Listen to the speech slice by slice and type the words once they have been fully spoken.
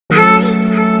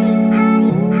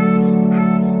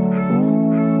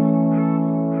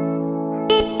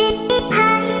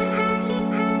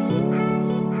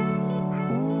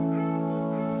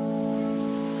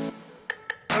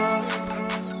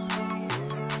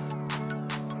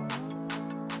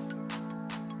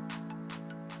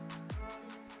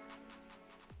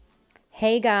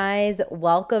Hey guys,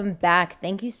 welcome back.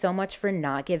 Thank you so much for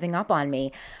not giving up on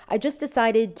me. I just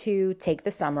decided to take the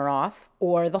summer off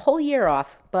or the whole year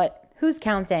off, but who's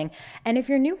counting? And if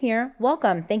you're new here,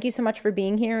 welcome. Thank you so much for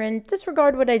being here and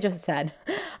disregard what I just said.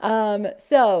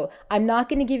 So I'm not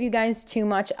going to give you guys too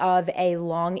much of a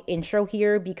long intro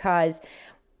here because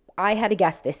I had a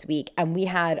guest this week and we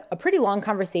had a pretty long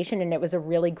conversation and it was a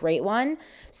really great one.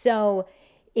 So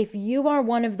if you are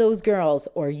one of those girls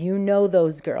or you know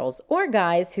those girls or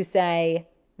guys who say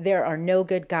there are no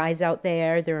good guys out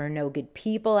there are no good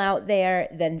people out there,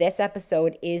 then this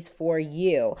episode is for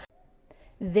you.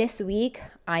 This week,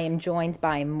 I am joined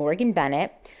by Morgan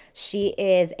Bennett. She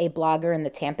is a blogger in the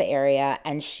Tampa area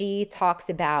and she talks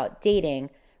about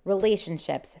dating,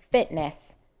 relationships,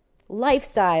 fitness,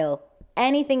 lifestyle,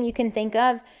 anything you can think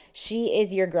of. She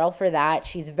is your girl for that.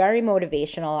 She's very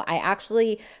motivational. I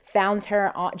actually found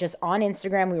her just on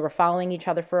Instagram. We were following each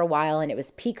other for a while and it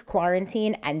was peak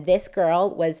quarantine. And this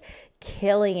girl was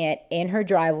killing it in her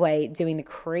driveway, doing the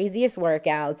craziest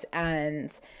workouts,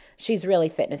 and she's really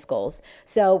fitness goals.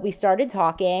 So we started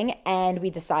talking and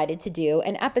we decided to do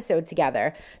an episode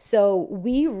together. So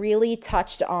we really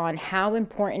touched on how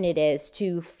important it is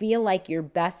to feel like your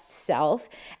best self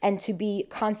and to be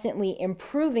constantly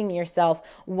improving yourself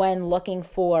when looking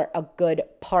for a good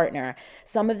partner.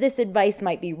 Some of this advice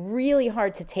might be really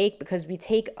hard to take because we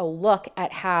take a look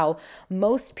at how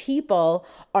most people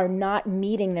are not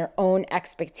meeting their own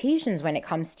expectations when it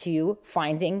comes to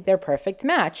finding their perfect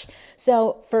match.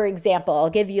 So for example, I'll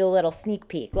give you a little sneak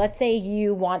peek. Let's say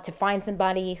you want to find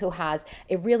somebody who has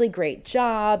a really great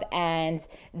job and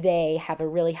they have a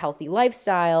really healthy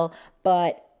lifestyle,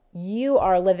 but you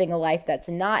are living a life that's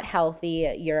not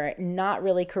healthy, you're not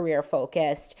really career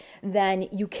focused, then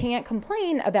you can't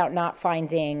complain about not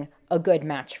finding a good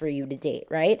match for you to date,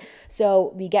 right?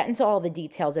 So we get into all the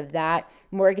details of that.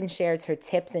 Morgan shares her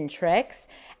tips and tricks.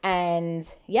 And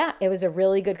yeah, it was a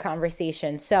really good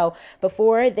conversation. So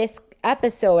before this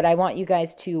episode, I want you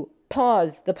guys to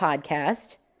pause the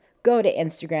podcast, go to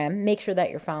Instagram, make sure that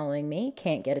you're following me,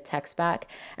 Can't Get a Text Back.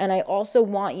 And I also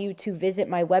want you to visit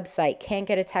my website,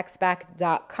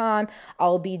 can'tgetatextback.com.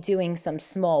 I'll be doing some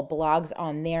small blogs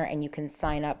on there and you can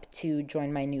sign up to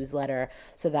join my newsletter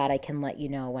so that I can let you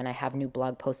know when I have new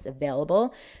blog posts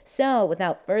available. So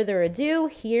without further ado,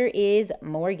 here is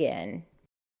Morgan.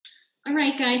 All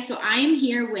right, guys. So I am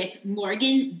here with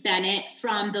Morgan Bennett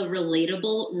from the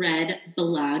Relatable Red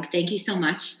blog. Thank you so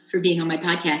much for being on my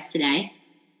podcast today.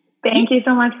 Thank you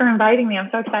so much for inviting me. I'm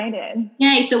so excited.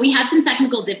 Yay. So we had some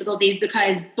technical difficulties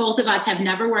because both of us have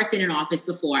never worked in an office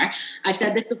before. I've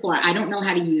said this before. I don't know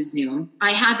how to use Zoom.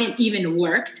 I haven't even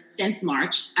worked since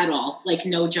March at all. Like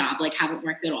no job, like haven't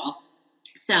worked at all.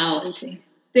 So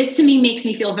this to me makes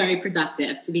me feel very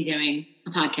productive to be doing a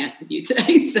podcast with you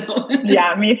today. So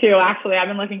yeah, me too. Actually, I've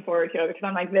been looking forward to it because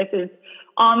I'm like, this is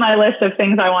on my list of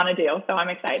things I want to do. So I'm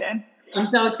excited. I'm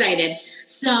so excited.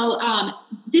 So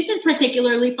this is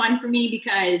particularly fun for me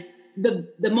because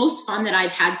the most fun that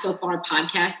I've had so far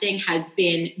podcasting has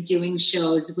been doing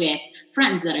shows with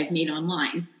friends that I've made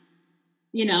online.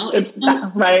 You know, it's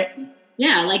right.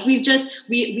 Yeah, like we've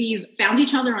found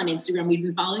each other on Instagram. We've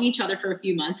been following each other for a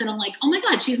few months, and I'm like, oh my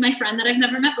God, she's my friend that I've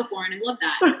never met before, and I love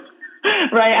that.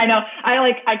 Right, I know.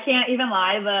 I can't even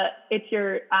lie. It's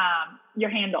your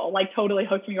handle like totally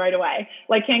hooked me right away.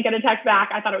 Like Can't Get a Text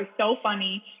Back. I thought it was so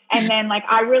funny. And then like,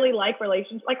 I really like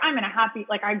relationships. Like I'm in a happy,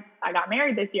 like I got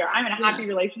married this year. I'm in a happy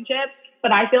relationship,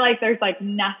 but I feel like there's like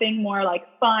nothing more like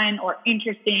fun or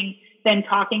interesting than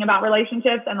talking about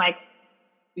relationships and like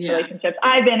relationships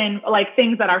I've been in, like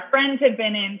things that our friends have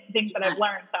been in, things that I've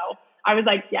learned. So I was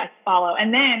like, yes, follow.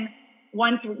 And then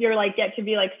once you're like, get to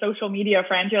be like social media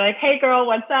friends, you're like, hey girl,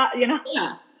 what's up? You know?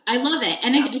 Yeah. I love it.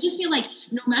 And I just feel like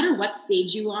no matter what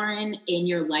stage you are in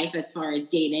your life, as far as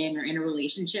dating or in a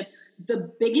relationship,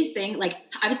 the biggest thing, like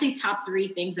I would say top 3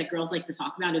 things that girls like to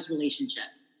talk about is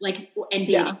relationships, like, and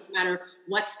dating, no matter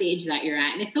what stage that you're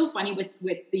at. And it's so funny with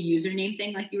the username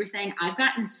thing, like you were saying, I've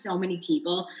gotten so many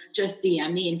people just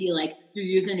DM me and be like, your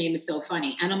username is so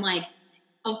funny. And I'm like,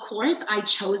 of course I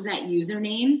chose that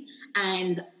username.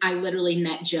 And I literally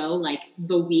met Joe like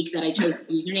the week that I chose the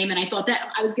username. And I thought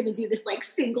that I was going to do this like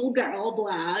single girl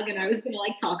blog and I was going to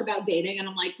like talk about dating. And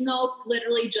I'm like, nope,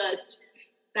 literally just,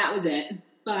 that was it.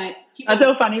 But that's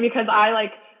so funny because I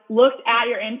like looked at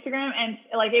your Instagram and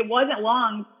like, it wasn't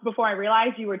long before I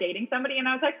realized you were dating somebody. And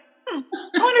I was like, I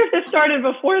wonder if this started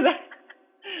before that.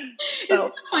 Isn't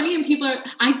that funny? And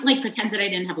I like pretend that I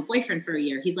didn't have a boyfriend for a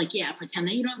year. He's like, yeah, pretend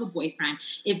that you don't have a boyfriend.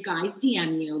 If guys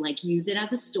DM you, like use it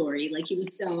as a story. Like he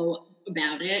was so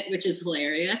about it, which is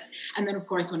hilarious. And then of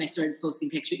course, when I started posting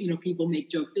pictures, people make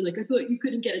jokes. They're like, I thought you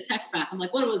couldn't get a text back. I'm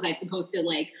like, what was I supposed to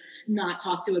like not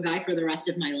talk to a guy for the rest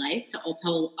of my life to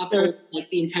uphold like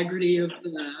the integrity of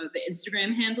the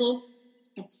Instagram handle?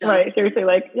 It's so right. Seriously,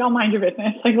 like y'all mind your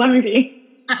business. Like, let me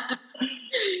be.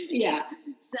 Yeah.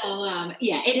 So,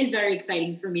 it is very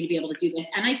exciting for me to be able to do this.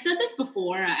 And I've said this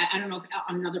before. I don't know if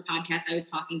on another podcast I was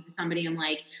talking to somebody. I'm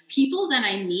like, people that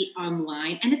I meet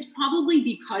online, and it's probably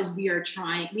because we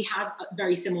have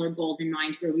very similar goals in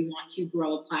mind where we want to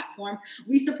grow a platform.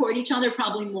 We support each other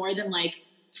probably more than like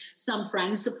some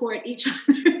friends support each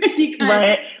other.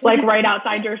 Because like right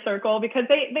outside your circle, because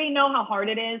they know how hard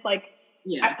it is. Like,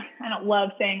 yeah. I don't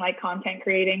love saying like content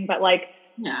creating, but like,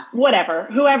 yeah, whatever,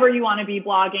 whoever you want to be,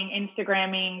 blogging,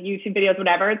 Instagramming, YouTube videos,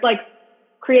 whatever. It's like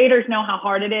creators know how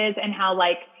hard it is and how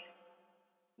like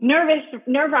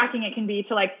nerve-wracking it can be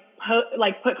to like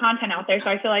put content out there. So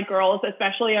I feel like girls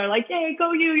especially are like, yay,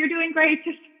 go you, you're doing great.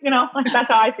 Just, like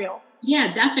that's how I feel.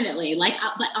 Yeah, definitely. Like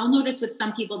I'll notice with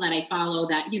some people that I follow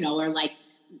that, are like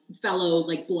fellow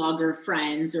like blogger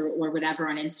friends or whatever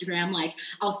on Instagram, like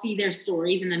I'll see their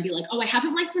stories and then be like, oh, I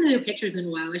haven't liked one of their pictures in a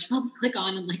while. I should probably click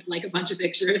on and like a bunch of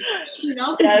pictures,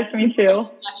 Yes, me too. How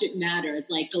much it matters.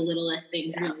 Like the littlest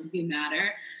things really do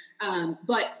matter.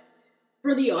 But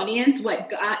for the audience, what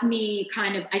got me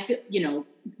I feel,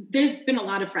 there's been a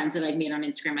lot of friends that I've made on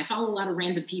Instagram. I follow a lot of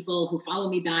random people who follow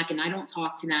me back and I don't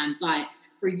talk to them. But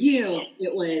for you,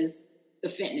 it was the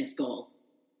fitness goals.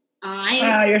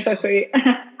 You're so sweet.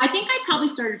 I think I probably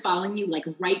started following you like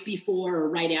right before or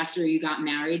right after you got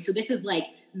married. So this is like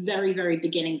very, very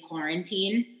beginning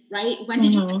quarantine, right? When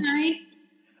did you get married?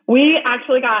 We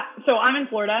actually so I'm in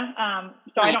Florida.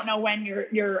 So right. I don't know when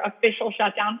your official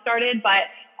shutdown started, but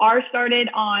ours started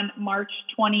on March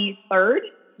 23rd.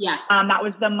 Yes. That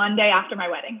was the Monday after my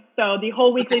wedding. So the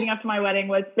whole week leading up to my wedding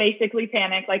was basically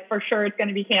panic, like for sure it's going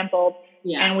to be canceled.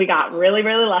 Yeah. And we got really,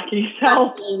 really lucky. You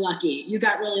got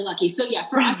really lucky. So yeah,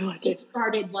 for us, it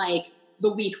started like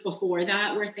the week before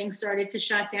that where things started to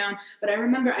shut down. But I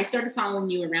remember I started following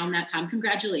you around that time.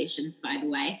 Congratulations, by the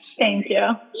way. Thank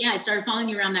you. Yeah, I started following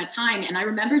you around that time. And I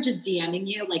remember just DMing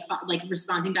you, like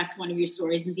responding back to one of your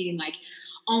stories and being like,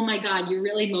 oh my God, you're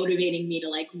really motivating me to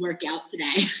like work out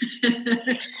today.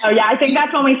 Oh yeah. I think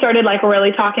that's when we started like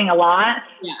really talking a lot,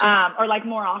 or like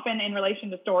more often in relation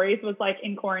to stories was like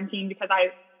in quarantine, because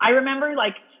I remember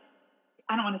like,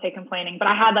 I don't want to say complaining, but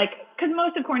I had like, cause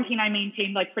most of quarantine I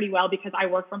maintained like pretty well because I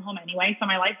work from home anyway. So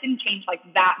my life didn't change like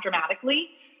that dramatically,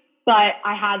 but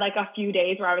I had like a few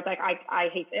days where I was like, I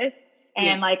hate this.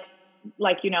 And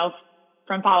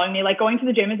from following me, like going to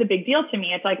the gym is a big deal to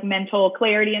me. It's like mental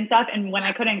clarity and stuff. And when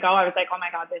I couldn't go, I was like, oh my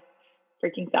God, this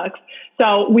freaking sucks.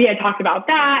 So we had talked about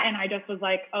that. And I just was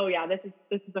like, oh yeah, this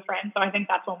is a friend. So I think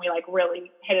that's when we like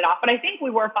really hit it off. But I think we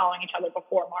were following each other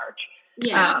before March.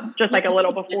 Yeah. Just like a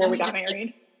little before we got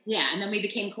married. Yeah. And then we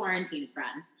became quarantine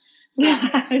friends. So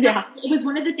it was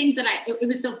one of the things that it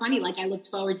was so funny. Like I looked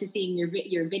forward to seeing your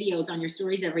videos on your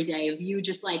stories every day of you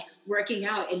just like working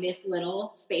out in this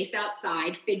little space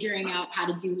outside, figuring out how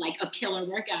to do like a killer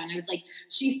workout. And I was like,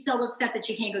 she's so upset that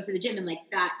she can't go to the gym. And like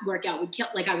that workout would kill,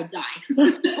 like I would die.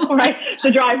 So, right.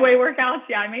 The driveway workouts.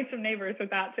 Yeah. I made some neighbors with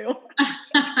that too.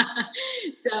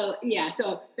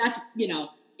 So that's,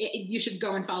 you should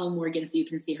go and follow Morgan so you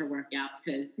can see her workouts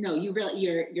because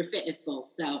your fitness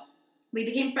goals. So we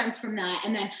became friends from that.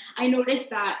 And then I noticed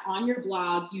that on your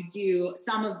blog, you do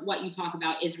some of what you talk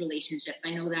about is relationships.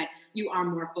 I know that you are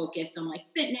more focused on like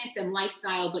fitness and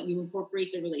lifestyle, but you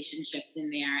incorporate the relationships in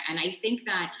there. And I think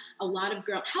that a lot of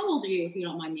girls, how old are you, if you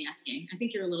don't mind me asking? I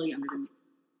think you're a little younger than me.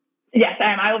 Yes,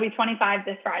 I am. I will be 25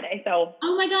 this Friday. So,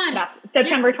 oh my God, that's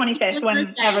September 25th,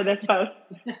 whenever this posts.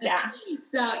 Yeah.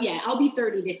 So yeah, I'll be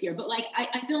 30 this year. But like,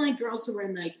 I feel like girls who are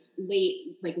in like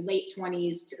late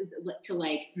 20s to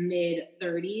like mid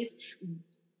 30s,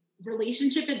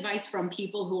 relationship advice from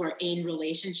people who are in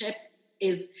relationships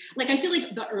is like, I feel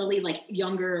like the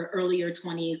earlier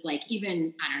 20s, like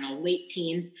even, I don't know, late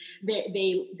teens,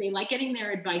 they like getting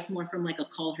their advice more from like a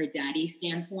call her daddy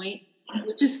standpoint,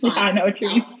 which is fun. Yeah, I know what you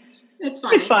mean. It's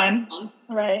funny. It's fun.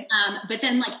 Right. But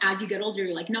then like, as you get older,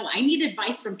 you're like, no, I need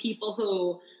advice from people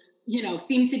who,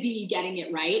 seem to be getting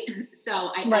it right. So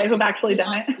who've actually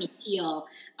done it. Appeal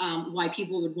why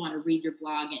people would want to read your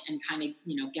blog and kind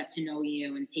of, get to know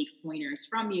you and take pointers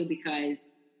from you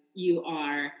because you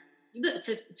are,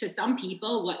 to some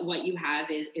people, what you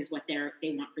have is what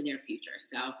they want for their future.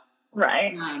 So.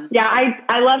 Right.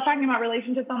 I love talking about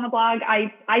relationships on the blog.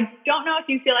 I don't know if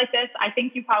you feel like this. I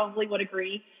think you probably would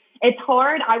agree. It's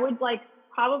hard. I would like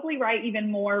probably write even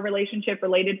more relationship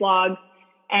related blogs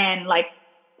and like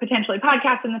potentially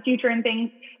podcasts in the future and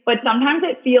things. But sometimes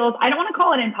it feels, I don't want to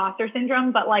call it imposter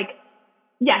syndrome, but like,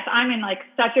 yes, I'm in like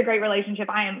such a great relationship.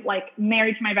 I am like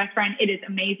married to my best friend. It is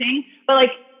amazing. But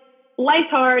like, life's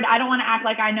hard. I don't want to act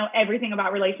like I know everything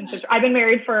about relationships. I've been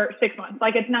married for 6 months.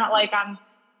 Like, it's not like I'm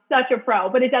such a pro,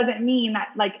 but it doesn't mean that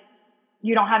like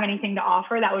you don't have anything to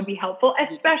offer that would be helpful,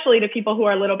 especially to people who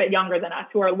are a little bit younger than us,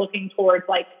 who are looking towards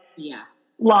like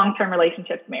long-term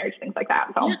relationships, marriage, things like that.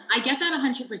 So I get that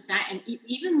 100%. And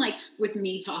even like with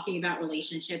me talking about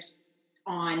relationships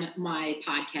on my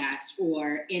podcast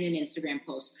or in an Instagram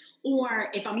post, or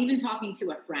if I'm even talking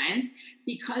to a friend,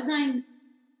 because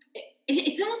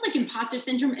it's almost like imposter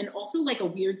syndrome, and also like a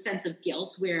weird sense of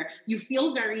guilt where you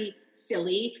feel very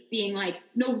silly being like,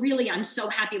 no, really, I'm so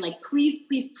happy. Like, please,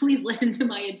 please, please listen to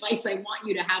my advice. I want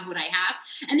you to have what I have.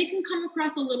 And it can come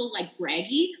across a little like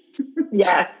braggy.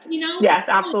 Yes. You know? Yes,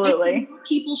 absolutely.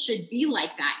 People should be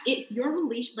like that. If your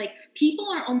relation, like people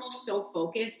are almost so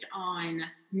focused on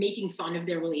making fun of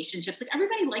their relationships. Like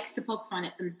everybody likes to poke fun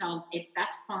at themselves.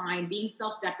 That's fine. Being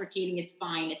self-deprecating is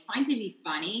fine. It's fine to be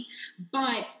funny,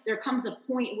 but there comes a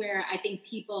point where I think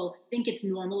people think it's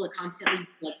normal to constantly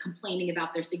like complaining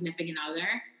about their significant other.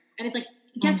 And it's like,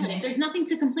 guess what? If there's nothing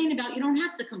to complain about, you don't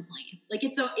have to complain. Like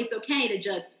it's okay to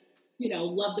just,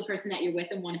 love the person that you're with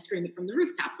and want to scream it from the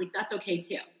rooftops. Like that's okay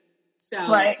too. So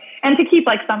right. And to keep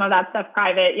like some of that stuff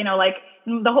private, like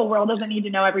the whole world doesn't need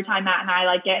to know every time Matt and I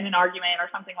like get in an argument or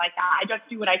something like that. I just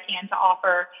do what I can to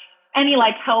offer any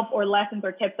like help or lessons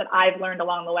or tips that I've learned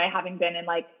along the way, having been in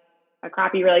like a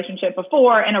crappy relationship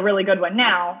before and a really good one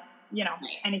now,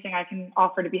 anything I can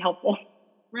offer to be helpful.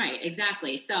 Right.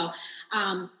 Exactly. So,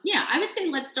 I would say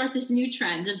let's start this new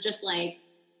trend of just like,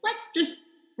 let's just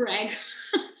brag.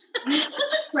 Let's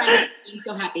just brag about being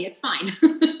so happy. It's fine.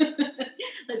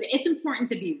 Listen, it's important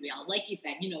to be real. Like you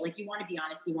said, like you want to be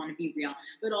honest, you want to be real,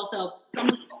 but also some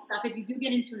of that stuff, if you do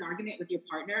get into an argument with your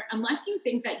partner, unless you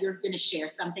think that you're going to share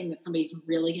something that somebody's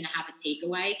really going to have a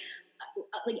takeaway,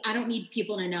 like I don't need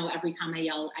people to know every time I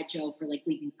yell at Joe for like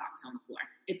leaving socks on the floor.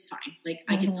 It's fine. Like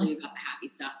I can tell you about the happy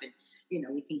stuff and,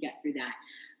 we can get through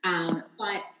that.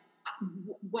 But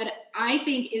what I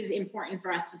think is important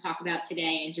for us to talk about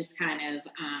today, and just kind of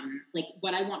like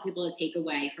what I want people to take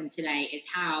away from today, is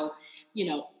how,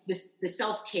 the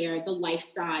self-care, the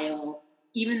lifestyle,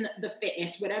 even the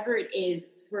fitness, whatever it is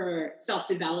for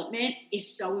self-development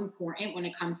is so important when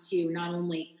it comes to not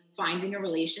only finding a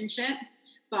relationship,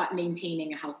 but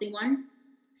maintaining a healthy one.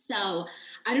 So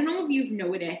I don't know if you've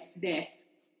noticed this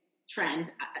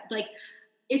trend. Like,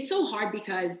 it's so hard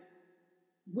because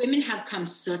women have come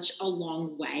such a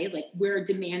long way. Like we're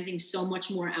demanding so much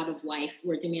more out of life.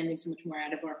 We're demanding so much more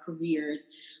out of our careers.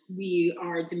 We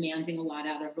are demanding a lot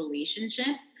out of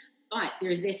relationships. But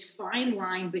there's this fine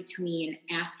line between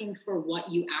asking for what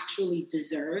you actually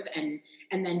deserve and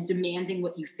then demanding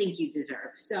what you think you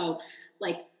deserve. So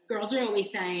like girls are always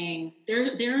saying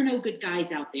there are no good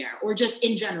guys out there, or just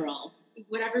in general,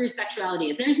 whatever your sexuality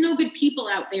is, there's no good people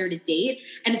out there to date.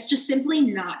 And it's just simply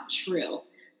not true.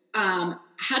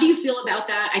 How do you feel about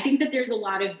that? I think that there's a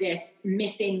lot of this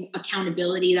missing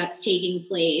accountability that's taking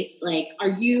place. Like,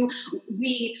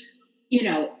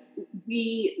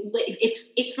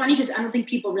 it's funny because I don't think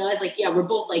people realize, like, yeah, we're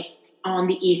both like on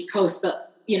the East Coast,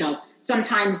 but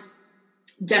sometimes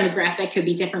demographic could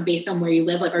be different based on where you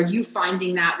live. Like, are you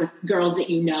finding that with girls that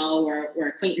you know or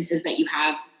acquaintances that you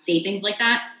have say things like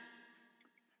that?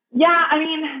 Yeah, I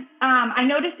mean, I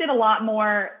noticed it a lot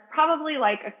more probably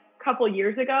like a couple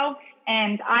years ago,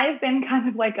 and I've been kind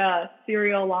of like a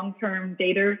serial long-term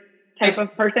dater type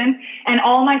of person, and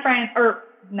all of my friends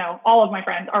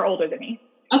are older than me.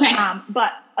 Okay.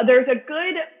 But there's a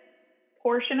good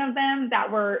portion of them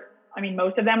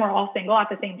most of them were all single at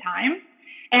the same time,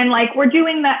 and like we're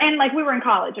doing and like we were in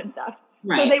college and stuff.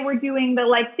 Right. So they were doing the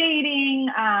like dating,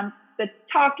 the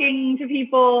talking to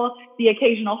people, the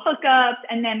occasional hookups,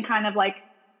 and then kind of like,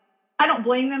 I don't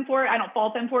blame them for it. I don't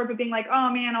fault them for it, but being like, oh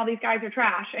man, all these guys are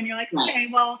trash. And you're like, okay,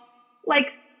 well, like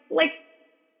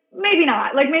maybe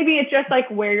not. Like maybe it's just like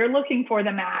where you're looking for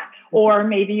them at, or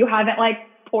maybe you haven't like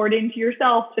poured into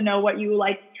yourself to know what you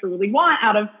like truly want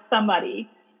out of somebody.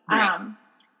 Right.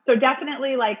 So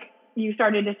definitely like you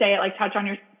started to say it, like touch on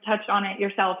it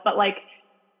yourself, but like,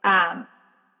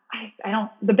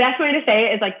 the best way to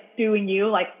say it is like doing you,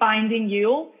 like finding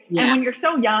you. Yeah. And when you're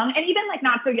so young, and even like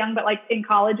not so young, but like in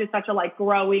college is such a like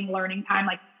growing, learning time.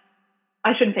 Like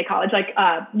I shouldn't say college, like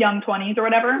young 20s or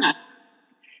whatever,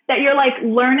 that you're like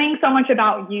learning so much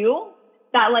about you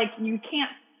that like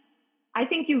I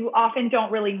think you often don't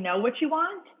really know what you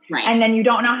want. Right. And then you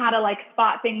don't know how to like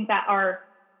spot things that are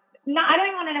not, I don't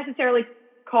even want to necessarily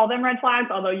call them red flags,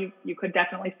 although you could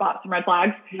definitely spot some red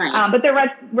flags. Right. But they're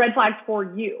red flags for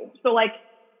you. So like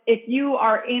if you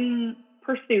are in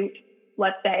pursuit,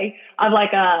 let's say, of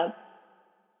like a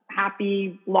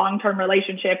happy long-term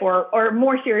relationship or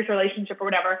more serious relationship or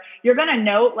whatever, you're going to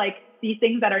note like these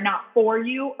things that are not for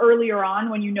you earlier on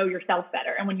when you know yourself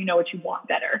better and when you know what you want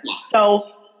better. Yes. So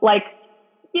like,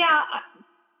 yeah,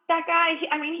 that guy,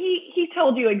 he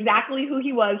told you exactly who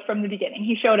he was from the beginning.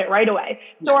 He showed it right away.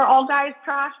 So are all guys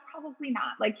trash? Probably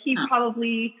not. Like he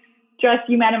probably just,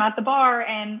 you met him at the bar,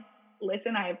 and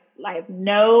listen, I have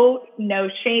no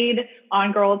shade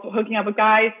on girls hooking up with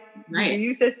guys. Right.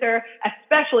 You, sister,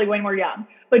 especially when we're young.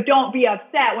 But don't be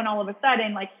upset when all of a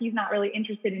sudden, like, he's not really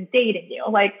interested in dating you.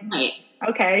 Like, right.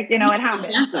 Okay, it happens.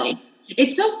 Exactly.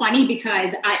 It's so funny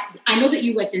because I know that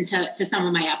you listen to some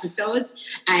of my episodes,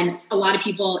 and a lot of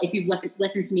people, if you've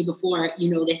listened to me before,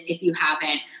 you know this. If you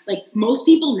haven't, like most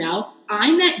people know,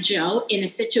 I met Joe in a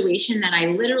situation that I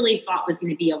literally thought was going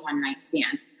to be a one-night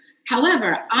stand.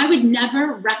 However, I would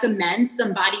never recommend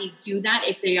somebody do that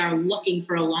if they are looking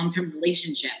for a long-term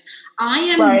relationship. I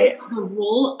am the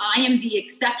rule. I am the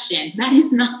exception. That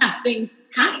is not how things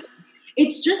happen.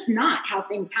 It's just not how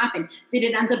things happen. Did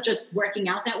it end up just working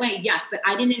out that way? Yes, but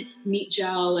I didn't meet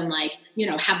Joe and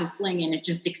have a fling and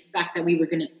just expect that we were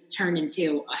going to turn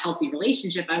into a healthy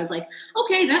relationship. I was like,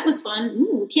 okay, that was fun.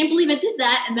 Ooh, can't believe I did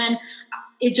that. And then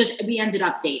we ended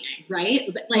up dating, right?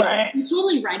 But you're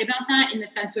totally right about that in the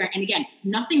sense where, and again,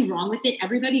 nothing wrong with it.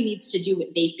 Everybody needs to do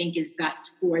what they think is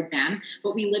best for them.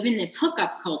 But we live in this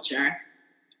hookup culture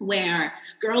where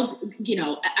girls,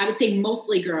 I would say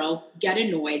mostly girls get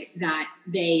annoyed that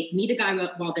they meet a guy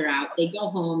while they're out, they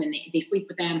go home and they sleep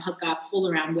with them, hook up, fool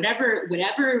around, whatever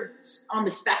on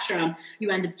the spectrum you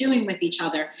end up doing with each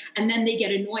other. And then they get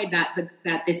annoyed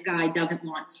that this guy doesn't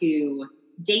want to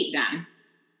date them.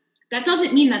 That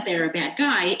doesn't mean that they're a bad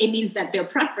guy. It means that their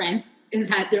preference is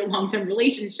that their long-term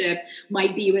relationship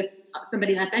might be with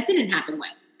somebody that didn't happen with.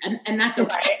 And that's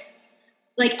okay. Right.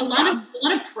 Like a lot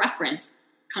of preference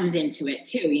comes into it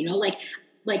too,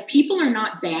 like people are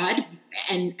not bad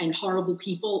and horrible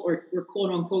people or quote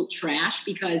unquote trash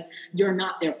because you're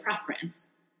not their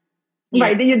preference.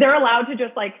 Right. They're allowed to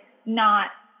just like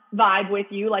not vibe with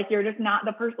you. Like you're just not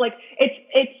the person. Like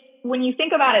it's when you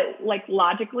think about it, like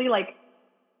logically, like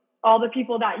all the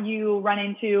people that you run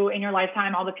into in your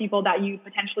lifetime, all the people that you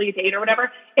potentially date or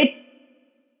whatever, it's,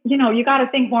 you got to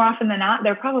think more often than not,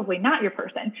 they're probably not your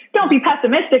person. Don't be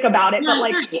pessimistic about it, but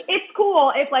like, it's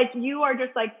cool if like you are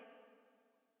just like,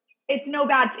 it's no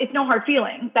hard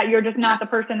feelings that you're just not the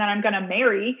person that I'm going to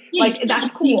marry. Yeah, like that's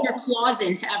cool. Leave your claws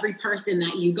into every person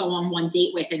that you go on one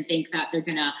date with and think that they're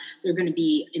gonna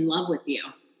be in love with you.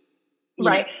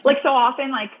 Right. Like so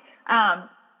often, like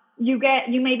you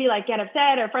maybe like get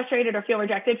upset or frustrated or feel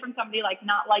rejected from somebody like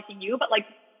not liking you, but like,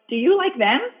 do you like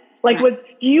them? Like, do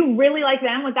you really like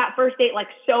them? Was that first date like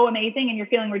so amazing and you're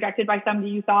feeling rejected by somebody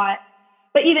you thought?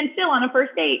 But even still on a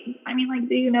first date, I mean, like,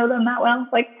 do you know them that well?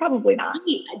 Like, probably not.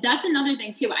 That's another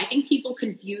thing too. I think people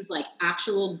confuse like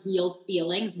actual real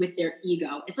feelings with their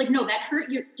ego. It's like, no, that hurt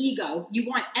your ego. You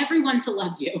want everyone to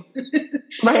love you.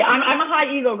 Right. I'm a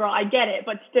high ego girl. I get it,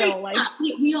 but still like.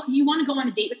 You want to go on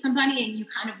a date with somebody and you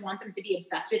kind of want them to be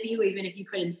obsessed with you, even if you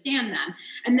couldn't stand them.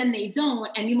 And then they don't,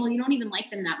 and you don't even like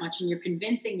them that much. And you're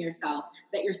convincing yourself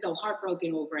that you're so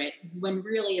heartbroken over it when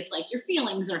really it's like your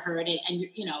feelings are hurt and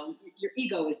your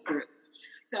ego is bruised.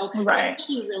 So that's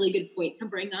actually a really good point to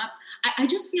bring up. I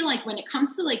just feel like when it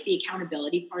comes to like the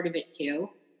accountability part of it too,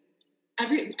 I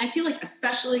feel like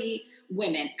especially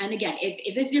women, and again,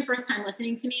 if this is your first time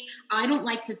listening to me, I don't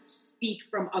like to speak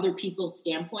from other people's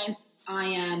standpoints. I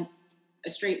am a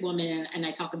straight woman and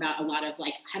I talk about a lot of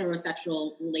like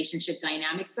heterosexual relationship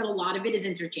dynamics, but a lot of it is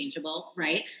interchangeable,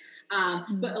 right?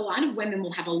 But a lot of women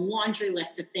will have a laundry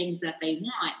list of things that they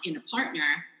want in a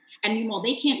partner. And meanwhile,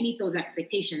 they can't meet those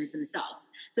expectations themselves.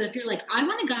 So if you're like, I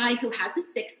want a guy who has a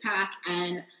six-pack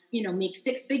and, makes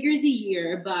six figures a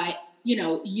year, but,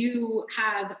 you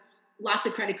have lots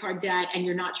of credit card debt and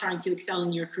you're not trying to excel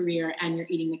in your career and you're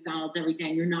eating McDonald's every day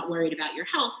and you're not worried about your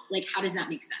health, like, how does that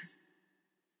make sense?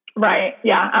 Right.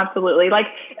 Yeah, absolutely. Like,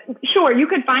 sure, you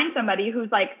could find somebody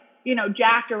who's like,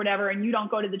 jacked or whatever, and you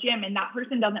don't go to the gym and that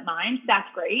person doesn't mind. That's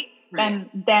great. Right.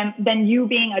 Then you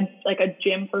being a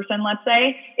gym person, let's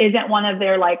say, isn't one of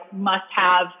their like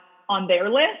must-have on their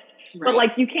list. Right. But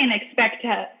like you can't expect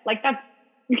to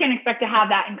have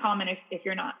that in common if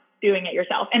you're not doing it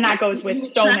yourself. And that goes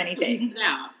with so many things.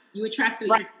 You attract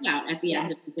what you put out at the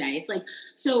end of the day. It's like,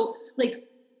 so like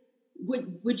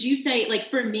would you say, like,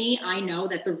 for me, I know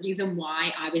that the reason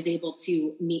why I was able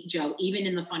to meet Joe, even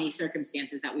in the funny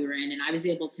circumstances that we were in, and I was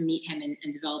able to meet him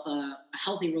and develop a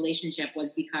healthy relationship,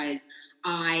 was because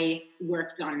I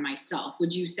worked on myself.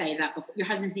 Would you say that before, your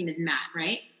husband's name is Matt,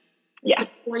 right? Yeah.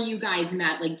 Before you guys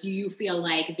met, like, do you feel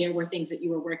like there were things that you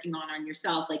were working on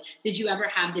yourself? Like, did you ever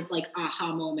have this like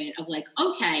aha moment of like,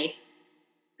 okay,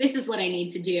 this is what I need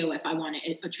to do if I want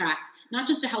to attract not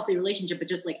just a healthy relationship, but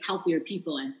just like healthier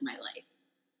people into my life?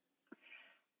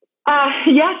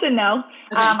 Yes and no.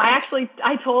 Okay.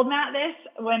 I told Matt this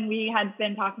when we had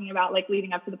been talking about like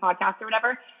leading up to the podcast or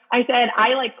whatever. I said,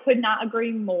 I like could not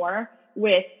agree more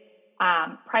with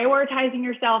prioritizing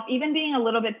yourself, even being a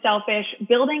little bit selfish,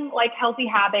 building like healthy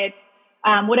habits,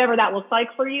 whatever that looks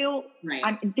like for you. Right.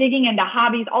 I'm digging into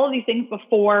hobbies, all of these things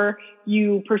before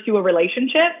you pursue a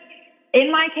relationship. In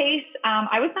my case,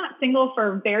 I was not single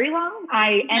for very long.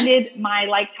 I ended my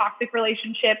like toxic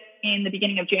relationship in the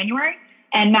beginning of January,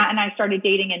 and Matt and I started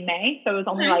dating in May. So it was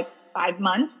only like 5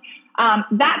 months.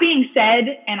 That being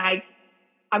said, and I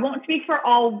won't speak for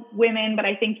all women, but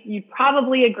I think you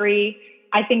probably agree.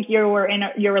 I think you were in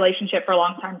your relationship for a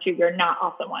long time too. You're not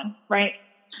off someone, right?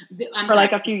 For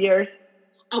like a few years.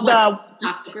 The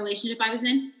toxic relationship I was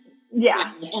in?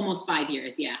 Yeah. Almost 5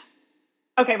 years. Yeah.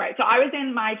 Okay, right. So I was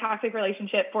in my toxic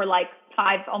relationship for like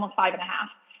almost 5.5.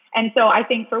 And so I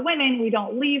think for women, we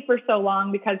don't leave for so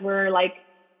long because we're like,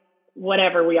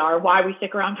 whatever we are, why we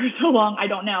stick around for so long, I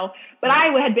don't know. But I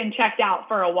had been checked out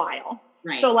for a while.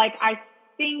 Right. So like, I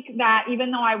think that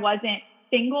even though I wasn't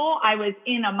single, I was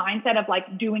in a mindset of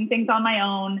like doing things on my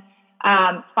own,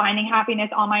 finding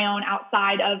happiness on my own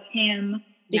outside of him,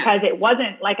 because it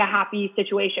wasn't like a happy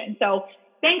situation. So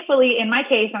thankfully, in my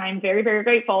case, and I'm very, very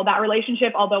grateful, that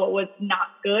relationship, although it was not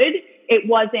good,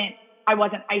 I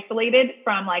wasn't isolated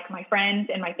from like my friends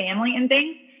and my family and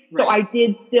things. Right. So I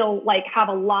did still like have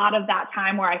a lot of that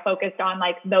time where I focused on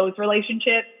like those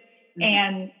relationships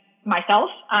and myself,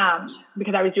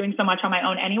 because I was doing so much on my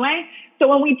own anyway. So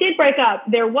when we did break up,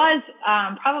 there was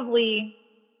probably,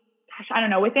 I don't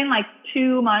know, within like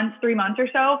 2 months, 3 months or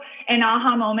so, an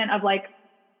aha moment of like,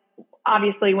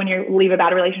 obviously when you leave a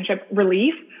bad relationship,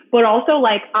 relief, but also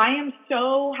like, I am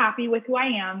so happy with who I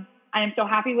am. I am so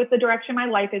happy with the direction my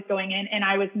life is going in. And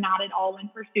I was not at all in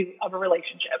pursuit of a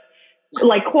relationship,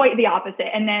 like quite the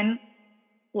opposite. And then,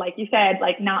 like you said,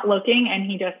 like not looking, and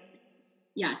he just,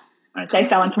 I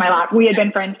fell into my lap. We had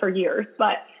been friends for years,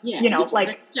 but you know,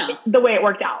 like the way it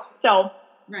worked out. So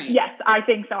yes, I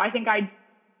think so. I think I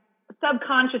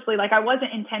subconsciously, like I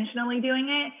wasn't intentionally doing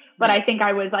it, but I think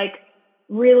I was like,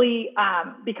 really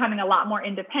becoming a lot more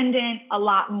independent, a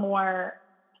lot more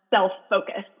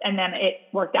self-focused. And then it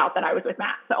worked out that I was with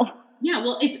Matt. So yeah,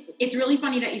 well, it's really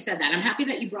funny that you said that. I'm happy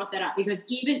that you brought that up, because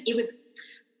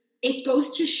it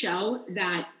goes to show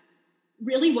that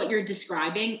really what you're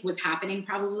describing was happening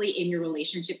probably in your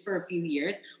relationship for a few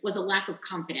years, was a lack of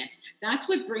confidence. That's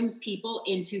what brings people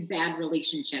into bad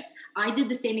relationships. I did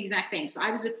the same exact thing. So I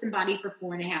was with somebody for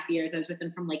 4.5 years. I was with them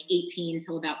from like 18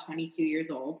 till about 22 years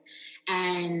old.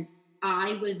 And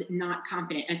I was not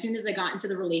confident. As soon as I got into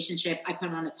the relationship, I put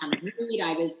on a ton of weight.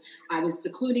 I was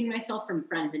secluding myself from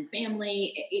friends and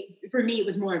family. For me, it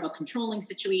was more of a controlling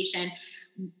situation.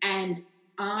 And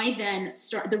I then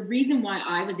the reason why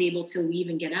I was able to leave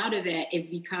and get out of it is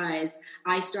because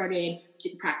I started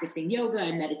practicing yoga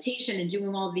and meditation and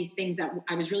doing all of these things that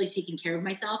I was really taking care of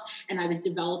myself. And I was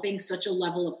developing such a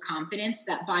level of confidence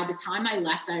that by the time I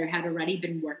left, I had already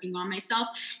been working on myself.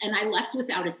 And I left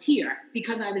without a tear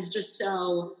because I was just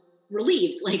so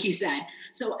relieved, like you said.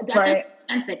 So that makes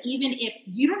sense that even if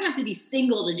you don't have to be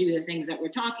single to do the things that we're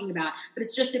talking about, but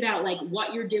it's just about like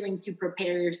what you're doing to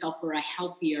prepare yourself for a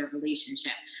healthier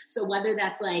relationship. So whether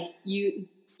that's like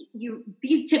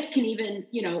these tips can even,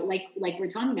 you know, like we're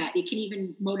talking about, it can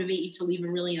even motivate you to leave a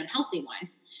really unhealthy one,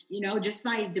 you know, just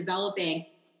by developing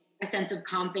a sense of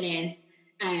confidence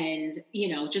and,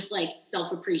 you know, just like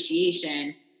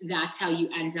self-appreciation. That's how you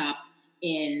end up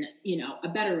in, you know, a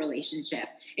better relationship.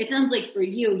 It sounds like for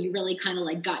you really kind of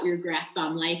like got your grasp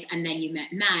on life, and then you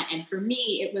met Matt. And for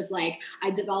me, it was like, I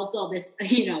developed all this,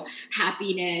 you know,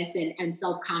 happiness and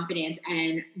self-confidence.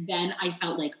 And then I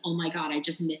felt like, oh my God, I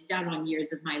just missed out on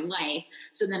years of my life.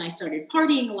 So then I started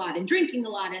partying a lot and drinking a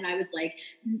lot. And I was like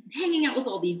hanging out with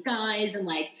all these guys and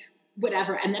like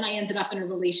whatever. And then I ended up in a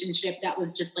relationship that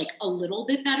was just like a little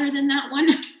bit better than that one.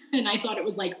 And I thought it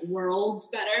was like worlds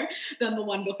better than the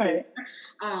one before.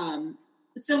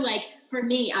 So like for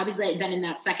me, I was like then in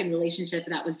that second relationship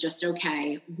that was just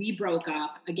okay. We broke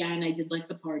up again. I did like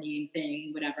the partying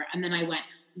thing, whatever. And then I went,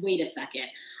 wait a second.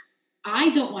 I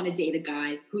don't want to date a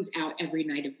guy who's out every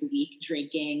night of the week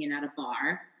drinking and at a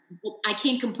bar. Well, I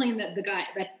can't complain that the guy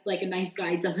that like a nice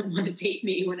guy doesn't want to date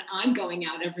me when I'm going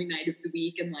out every night of the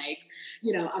week and like,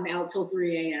 you know, I'm out till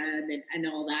 3 a.m. and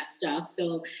all that stuff.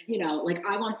 So, you know, like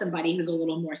I want somebody who's a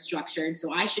little more structured.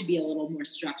 So I should be a little more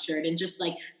structured and just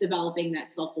like developing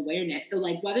that self-awareness. So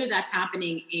like whether that's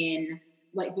happening in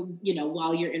like, you know,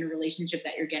 while you're in a relationship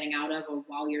that you're getting out of or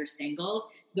while you're single,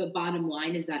 the bottom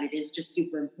line is that it is just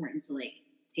super important to like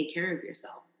take care of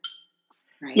yourself.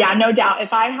 Right. Yeah, no doubt.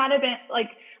 If I had been like,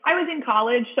 I was in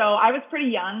college, so I was pretty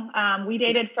young. We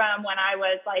dated from when I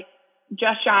was like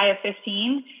just shy of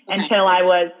 15 until I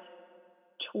was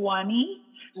 20.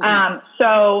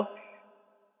 So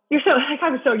you're so like, I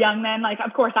was so young then. Like,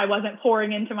 of course I wasn't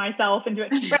pouring into myself and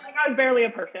doing, like I was barely a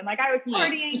person. Like I was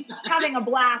partying, having a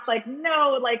blast. Like,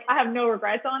 no, like I have no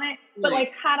regrets on it. But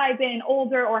like, had I been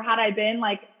older or had I been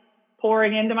like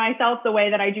pouring into myself the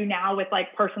way that I do now with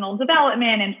like personal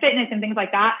development and fitness and things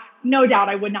like that, no doubt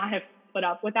I would not have put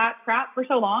up with that crap for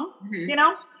so long, you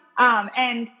know?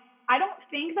 And I don't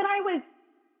think that I was,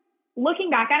 looking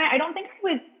back at it, I don't think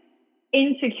I was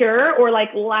insecure or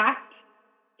like lacked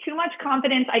too much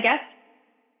confidence, I guess,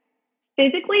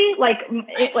 physically, like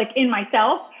in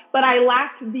myself, but I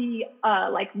lacked the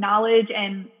like knowledge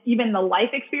and even the life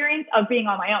experience of being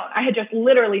on my own. I had just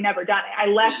literally never done it. I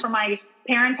left from my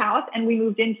parents' house and we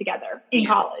moved in together in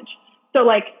college. So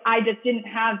like, I just didn't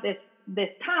have this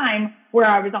time where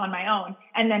I was on my own.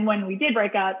 And then when we did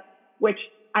break up, which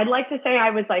I'd like to say I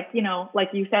was like, you know, like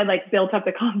you said, like built up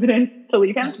the confidence to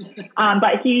leave him.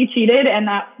 But he cheated and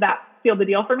that sealed the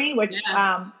deal for me, which,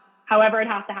 however it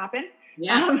has to happen.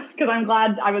 Cause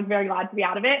I was very glad to be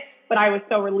out of it, but I was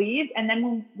so relieved. And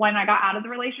then when I got out of the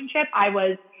relationship, I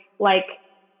was like,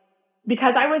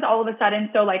 because I was all of a sudden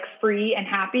so like free and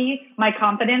happy, my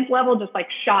confidence level just like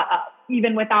shot up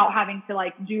even without having to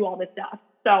like do all this stuff.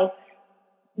 So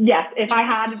yes, if I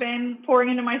had been pouring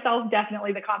into myself,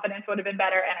 definitely the confidence would have been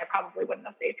better and I probably wouldn't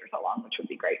have stayed for so long, which would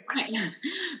be great.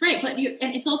 Right. But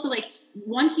and it's also like,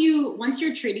 once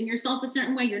you're treating yourself a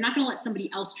certain way, you're not going to let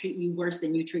somebody else treat you worse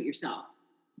than you treat yourself.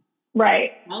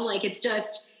 Right. You know, like it's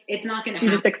not going to happen.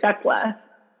 You just accept less.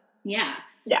 Yeah.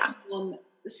 Yeah.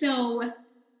 So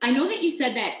I know that you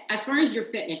said that as far as your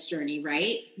fitness journey,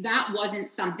 right, that wasn't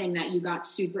something that you got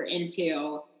super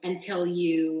into until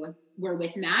you were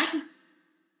with Matt.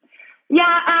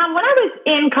 Yeah. When I was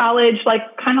in college,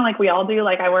 like kind of like we all do,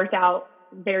 like I worked out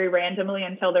very randomly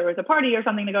until there was a party or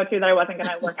something to go to that I wasn't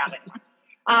going to work out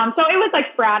anymore. So it was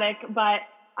like sporadic, but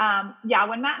yeah,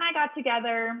 when Matt and I got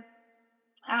together,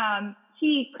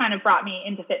 he kind of brought me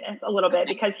into fitness a little bit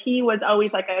because he was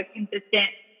always like a consistent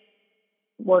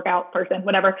workout person,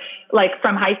 whatever, like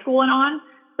from high school and on.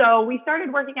 So we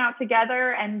started working out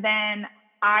together and then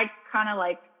I kind of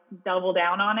like double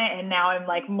down on it. And now I'm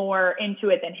like more into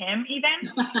it than him even.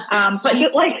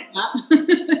 But like,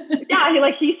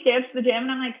 yeah, he skips the gym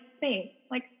and I'm like, hey,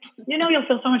 like, you know, you'll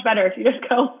feel so much better if you just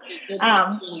go.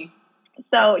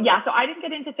 So yeah, so I didn't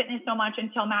get into fitness so much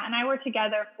until Matt and I were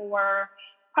together for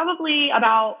probably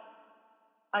about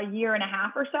a year and a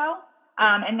half or so.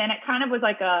 And then it kind of was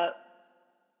like a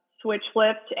switch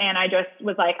flipped and I just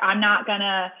was like, I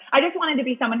just wanted to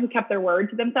be someone who kept their word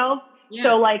to themselves. Yeah.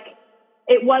 So like,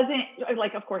 it wasn't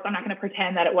like, of course I'm not going to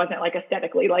pretend that it wasn't like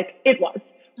aesthetically, like it was,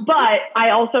 but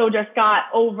I also just got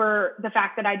over the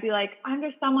fact that I'd be like, I'm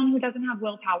just someone who doesn't have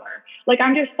willpower. Like,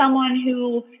 I'm just someone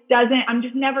I'm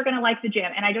just never going to like the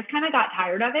gym. And I just kind of got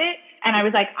tired of it. And I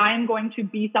was like, I'm going to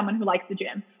be someone who likes the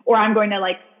gym, or I'm going to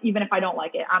like, even if I don't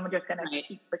like it, I'm just going to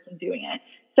keep freaking doing it.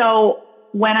 So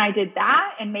when I did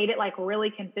that and made it like really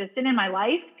consistent in my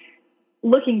life,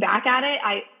 looking back at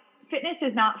it, fitness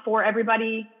is not for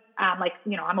everybody. Like,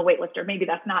 you know, I'm a weightlifter. Maybe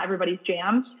that's not everybody's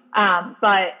jam.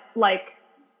 But like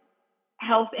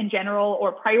health in general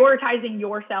or prioritizing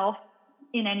yourself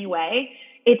in any way,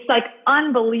 it's like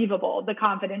unbelievable the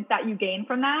confidence that you gain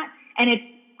from that. And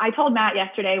I told Matt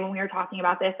yesterday when we were talking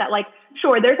about this, that like,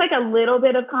 sure, there's like a little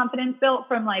bit of confidence built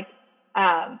from like,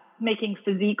 making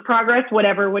physique progress,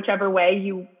 whichever way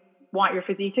you want your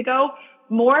physique to go.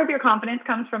 More of your confidence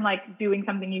comes from like doing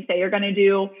something you say you're going to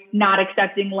do, not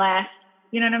accepting less.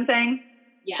 You know what I'm saying?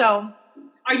 Yes. So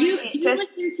do you listen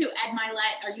to Ed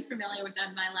Mylett? Are you familiar with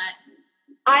Ed Mylett?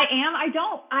 I am.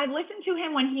 I've listened to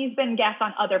him when he's been guest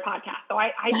on other podcasts. So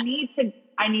I need to,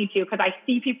 because I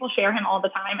see people share him all the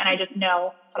time and I just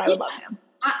know that I would love him.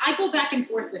 I go back and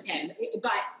forth with him,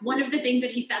 but one of the things that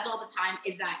he says all the time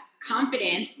is that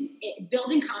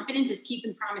building confidence is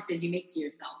keeping promises you make to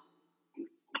yourself.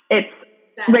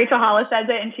 Rachel Hollis says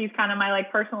it, and she's kind of my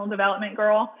like personal development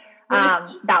girl.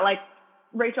 That like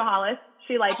Rachel Hollis,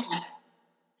 she like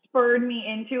spurred me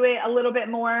into it a little bit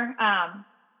more.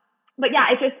 But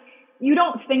yeah, it's just, you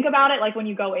don't think about it like when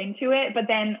you go into it, but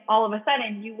then all of a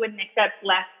sudden you wouldn't accept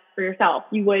less for yourself.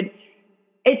 You would,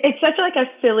 it's such like a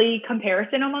silly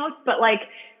comparison almost, but like,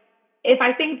 if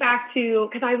I think back to,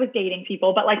 cause I was dating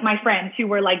people, but like my friends who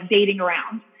were like dating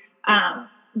around,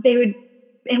 they would,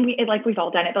 and we've all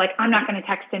done it, but like, I'm not going to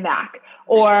text him back,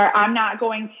 or I'm not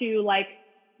going to like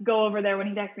go over there when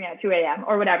he texts me at 2 a.m.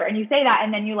 or whatever. And you say that,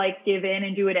 and then you like give in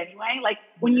and do it anyway. Like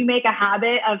when you make a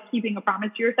habit of keeping a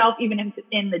promise to yourself, even if it's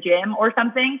in the gym or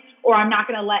something, or I'm not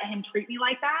going to let him treat me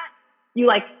like that, you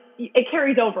like, it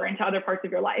carries over into other parts of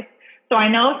your life. So I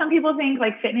know some people think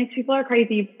like fitness people are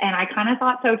crazy, and I kind of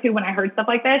thought so too when I heard stuff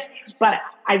like this, but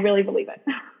I really believe it.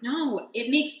 No,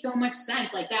 it makes so much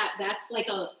sense. Like that's like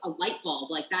a light bulb.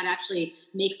 Like that actually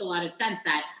makes a lot of sense,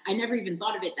 that I never even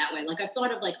thought of it that way. Like I've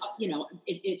thought of like,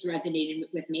 it's resonated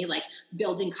with me. Like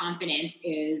building confidence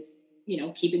is,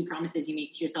 keeping promises you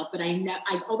make to yourself. But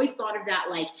I've always thought of that,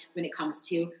 like when it comes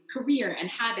to career and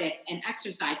habits and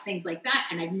exercise, things like that.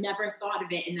 And I've never thought of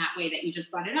it in that way that you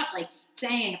just brought it up, like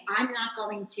saying, I'm not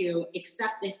going to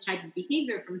accept this type of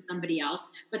behavior from somebody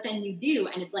else, but then you do.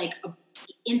 And it's like a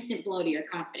instant blow to your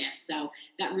confidence. So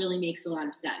that really makes a lot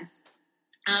of sense.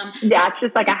 Yeah, it's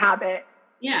just like a habit.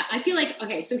 Yeah, I feel like,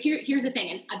 okay, so here's the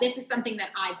thing. And this is something that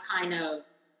I've kind of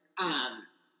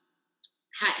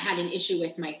had an issue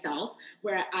with myself,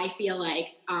 where I feel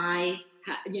like I'll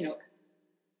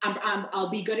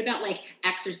be good about like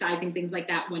exercising, things like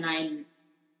that when I'm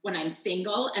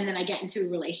single, and then I get into a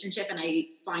relationship and I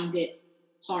find it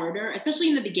harder, especially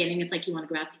in the beginning. It's like you want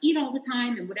to go out to eat all the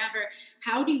time and whatever.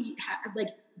 How do you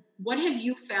what have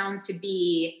you found to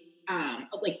be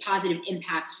like positive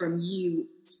impacts from you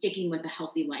sticking with a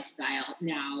healthy lifestyle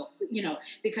now,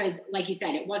 because like you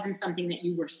said, it wasn't something that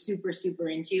you were super, super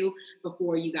into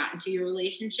before you got into your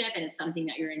relationship, and it's something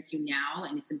that you're into now,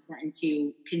 and it's important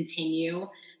to continue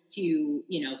to,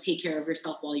 take care of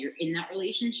yourself while you're in that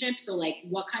relationship. So like,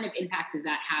 what kind of impact does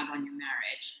that have on your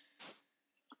marriage?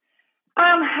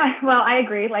 Well, I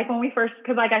agree. Like when we first,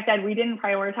 cause like I said, we didn't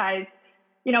prioritize,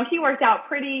 he worked out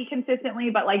pretty consistently,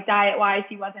 but like diet wise,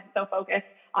 he wasn't so focused.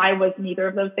 I was neither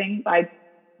of those things. I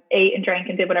ate and drank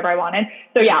and did whatever I wanted.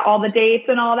 So yeah, all the dates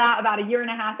and all that, about a year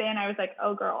and a half in, I was like,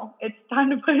 oh girl, it's time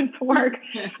to put in some work.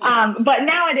 But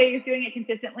nowadays doing it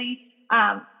consistently,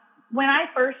 when I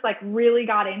first like really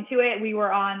got into it, we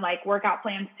were on like workout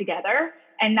plans together.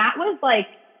 And that was like,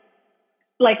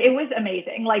 it was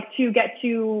amazing, like to get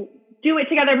to do it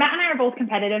together. Matt and I are both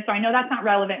competitive, so I know that's not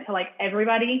relevant to like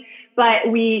everybody, but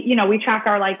we track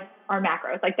our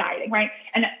macros, like dieting, right?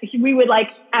 And we would like,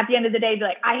 at the end of the day, be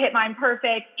like, I hit mine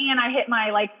perfect, and I hit my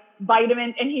like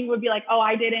vitamins, and he would be like, oh,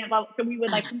 I didn't. Well, so we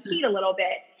would like compete a little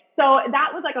bit. So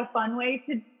that was like a fun way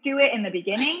to do it in the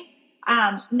beginning.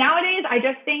 Nowadays, I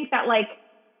just think that like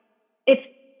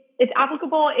it's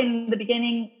applicable in the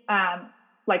beginning,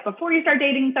 like before you start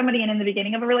dating somebody and in the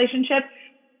beginning of a relationship,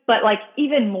 but like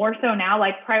even more so now,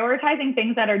 like prioritizing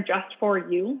things that are just for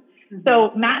you. Mm-hmm.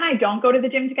 So Matt and I don't go to the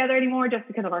gym together anymore just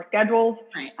because of our schedules.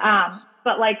 Right.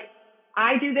 But like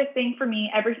I do this thing for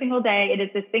me every single day. It is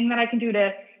this thing that I can do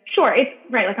to, sure, it's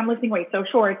right. Like I'm lifting weights. So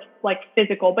sure, it's like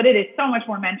physical, but it is so much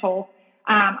more mental.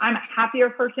 I'm a happier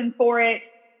person for it.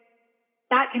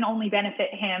 That can only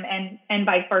benefit him and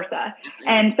vice versa.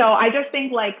 And so I just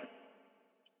think like,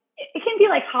 it can be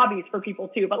like hobbies for people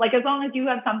too, but like, as long as you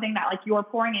have something that like you're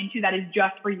pouring into that is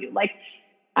just for you. Like,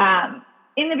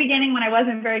 in the beginning, when I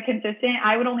wasn't very consistent,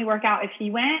 I would only work out if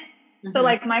he went. Mm-hmm. So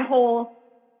like my whole,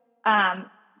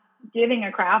 giving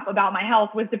a crap about my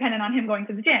health was dependent on him going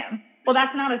to the gym. Well,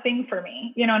 that's not a thing for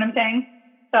me. You know what I'm saying?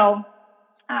 So,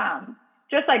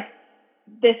 just like,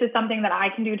 this is something that I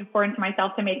can do to pour into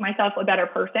myself to make myself a better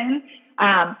person.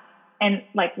 And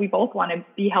like, we both want to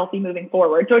be healthy moving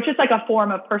forward. So it's just like a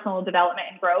form of personal development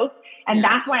and growth. And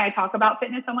that's why I talk about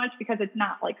fitness so much, because it's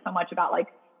not like so much about like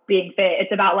being fit.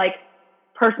 It's about like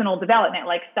personal development,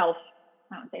 like I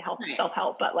don't say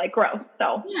self-help, but like growth.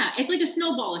 So yeah, it's like a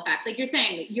snowball effect. Like you're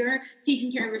saying that you're taking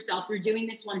care of yourself. You're doing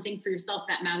this one thing for yourself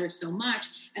that matters so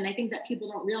much. And I think that people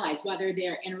don't realize, whether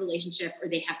they're in a relationship or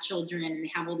they have children and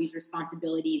they have all these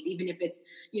responsibilities, even if it's,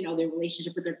 their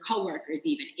relationship with their coworkers,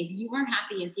 even if you are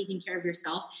happy and taking care of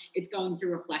yourself, it's going to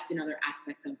reflect in other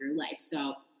aspects of your life.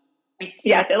 So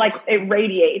it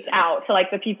radiates out to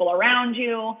like the people around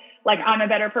you. Like I'm a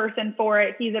better person for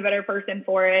it. He's a better person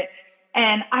for it.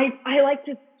 And I like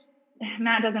to,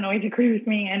 Matt doesn't always agree with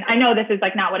me. And I know this is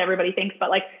like not what everybody thinks, but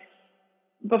like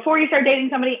before you start dating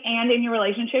somebody and in your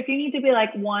relationship, you need to be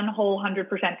like one whole 100%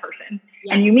 person.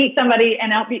 Yes. And you meet somebody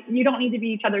and you don't need to be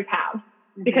each other's halves,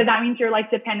 mm-hmm. because that means you're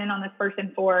like dependent on this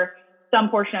person for some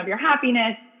portion of your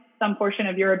happiness, some portion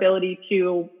of your ability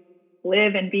to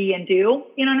live and be and do,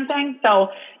 you know what I'm saying?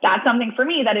 So that's something for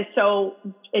me that is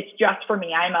it's just for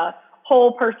me. I'm a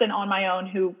whole person on my own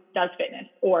who does fitness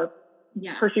or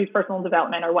pursues personal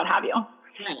development or what have you.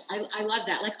 Right. I love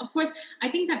that. Like, of course, I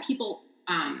think that people,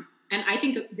 and I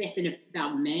think of this in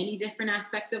about many different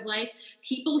aspects of life.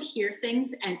 People hear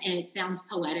things and it sounds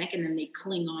poetic and then they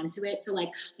cling on to it. So like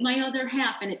my other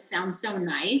half, and it sounds so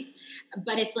nice,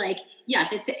 but it's like,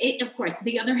 yes, it's of course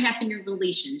the other half in your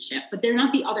relationship, but they're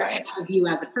not the other half of you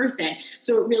as a person.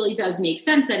 So it really does make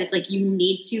sense that it's like you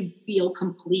need to feel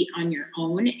complete on your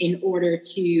own in order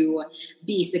to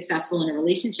be successful in a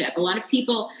relationship. A lot of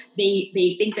people,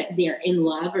 they think that they're in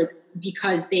love or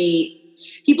because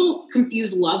people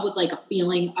confuse love with like a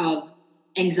feeling of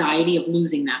anxiety of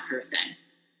losing that person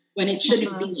when it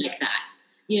shouldn't be like that,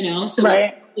 you know? So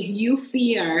like, if you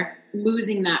fear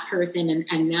losing that person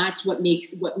and that's what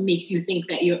makes you think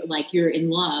that you're in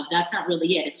love, that's not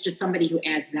really it. It's just somebody who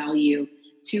adds value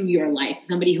to your life,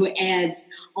 somebody who adds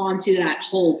onto that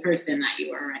whole person that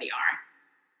you already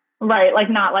are. Right. Like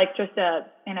not like just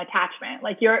an attachment.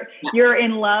 Like you're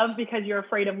in love because you're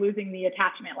afraid of losing the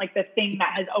attachment, like the thing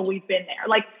that has always been there.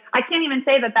 Like I can't even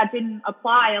say that didn't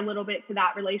apply a little bit to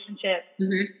that relationship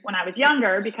when I was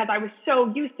younger because I was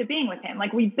so used to being with him.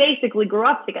 Like we basically grew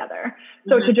up together.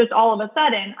 So to just all of a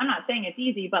sudden, I'm not saying it's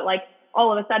easy, but like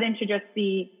all of a sudden to just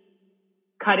be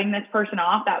cutting this person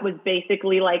off that was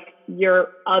basically like your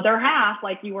other half,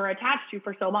 like you were attached to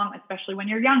for so long, especially when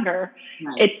you're younger.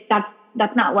 Right.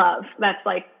 That's not love. That's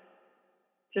like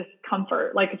just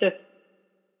comfort, like just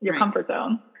your comfort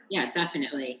zone. Yeah,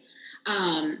 definitely.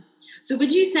 So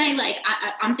would you say like,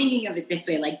 I'm thinking of it this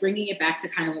way, like bringing it back to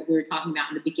kind of what we were talking about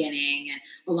in the beginning and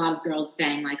a lot of girls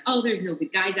saying like, oh, there's no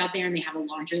good guys out there and they have a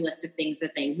laundry list of things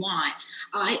that they want.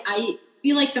 I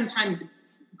feel like sometimes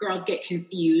girls get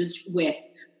confused with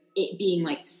it being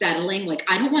like settling. Like,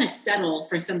 I don't want to settle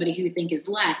for somebody who you think is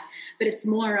less, but it's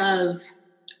more of,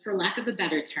 for lack of a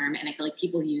better term, and I feel like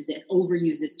people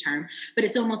overuse this term, but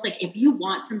it's almost like if you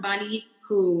want somebody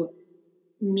who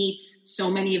meets so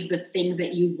many of the things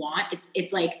that you want,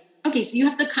 it's like, okay, so you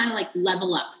have to kind of like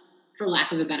level up, for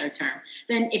lack of a better term.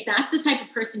 Then if that's the type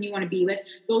of person you want to be with,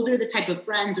 those are the type of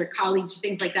friends or colleagues or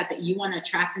things like that you want to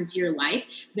attract into your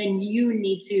life, then you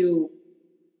need to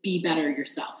be better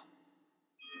yourself.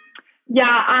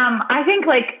 Yeah, I think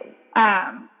like,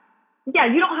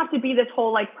 you don't have to be this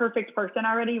whole like perfect person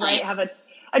already, right?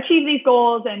 Achieve these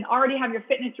goals and already have your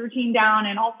fitness routine down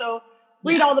and also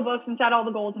read all the books and set all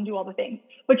the goals and do all the things.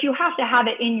 But you have to have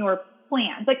it in your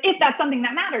plans. Like if that's something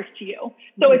that matters to you.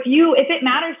 So if it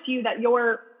matters to you that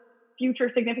your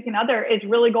future significant other is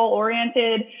really goal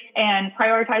oriented and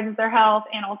prioritizes their health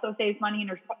and also saves money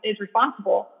and is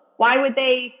responsible, why would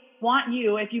they want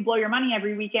you if you blow your money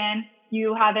every weekend,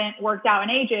 you haven't worked out in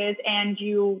ages, and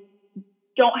you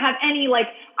don't have any like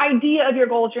idea of your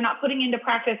goals, you're not putting into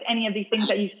practice any of these things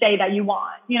that you say that you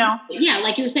want, you know? Yeah.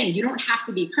 Like you were saying, you don't have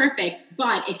to be perfect,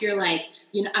 but if you're like,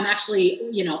 I'm actually,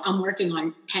 I'm working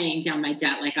on paying down my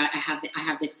debt. Like I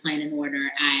have this plan in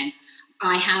order and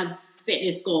I have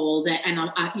fitness goals and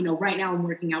right now I'm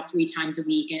working out 3 times a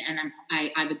week and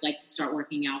I would like to start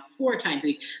working out 4 times a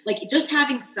week. Like just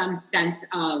having some sense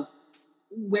of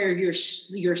where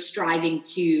you're striving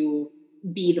to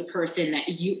be the person that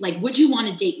you like. Would you want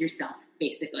to date yourself,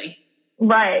 basically?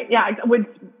 Right. Yeah. Would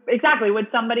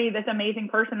somebody, this amazing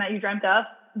person that you dreamt up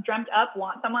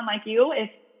want someone like you, if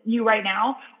you right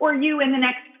now, or you in the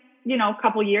next,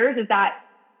 couple years, is that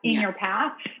in your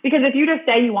path? Because if you just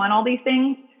say you want all these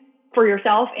things for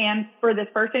yourself and for this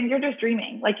person, you're just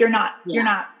dreaming. Like you're not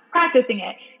practicing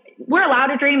it. We're allowed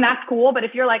to dream. That's cool. But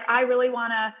if you're like, I really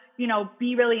want to,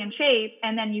 be really in shape,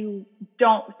 and then you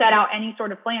don't set out any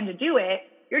sort of plan to do it,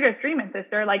 you're just dreaming,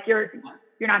 sister. Like you're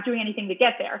not doing anything to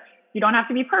get there. You don't have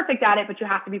to be perfect at it, but you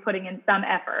have to be putting in some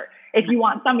effort. If you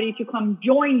want somebody to come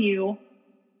join you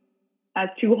as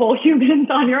 2 whole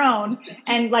humans on your own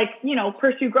and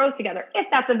pursue growth together, if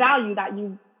that's a value that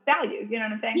you value, you know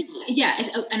what I'm saying? Yeah.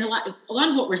 And a lot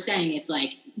of what we're saying, it's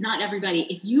like, not everybody,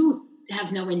 if you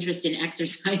have no interest in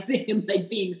exercising and like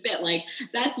being fit, like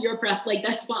that's your prep, like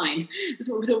that's fine.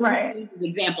 So we're these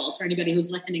examples for anybody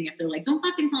who's listening, if they're like, don't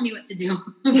fucking tell me what to do.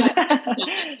 But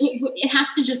it has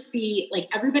to just be like,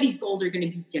 everybody's goals are going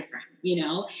to be different,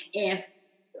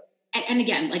 and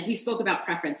again, like we spoke about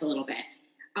preference a little bit.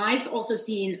 I've also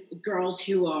seen girls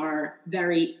who are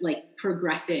very like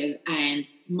progressive and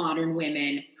modern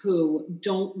women who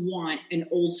don't want an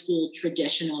old school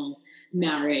traditional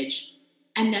marriage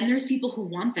And then there's people who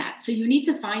want that. So you need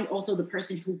to find also the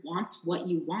person who wants what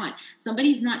you want.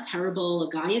 Somebody's not terrible. A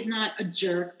guy is not a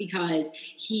jerk because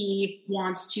he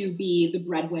wants to be the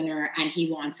breadwinner and he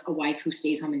wants a wife who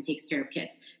stays home and takes care of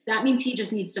kids. That means he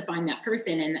just needs to find that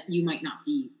person, and you might not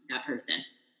be that person.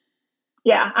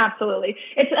 Yeah, absolutely.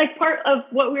 It's like part of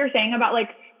what we were saying about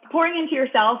like pouring into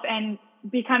yourself and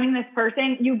becoming this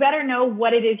person. You better know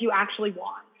what it is you actually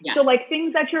want. Yes. So like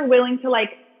things that you're willing to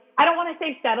like, I don't want to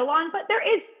say settle on, but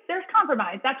there's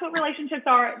compromise. That's what relationships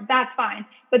are. That's fine.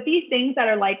 But these things that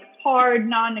are like hard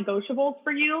non-negotiables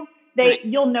for you,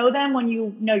 you'll know them when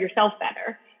you know yourself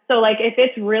better. So like if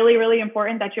it's really, really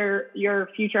important that your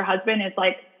future husband is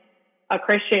like a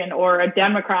Christian or a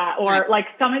Democrat or like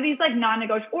some of these like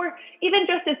non-negotiable, or even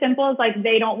just as simple as like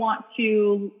they want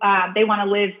to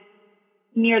live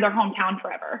near their hometown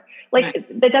forever. Like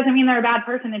that doesn't mean they're a bad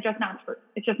person. It's just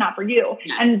not for you.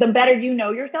 Yes. And the better you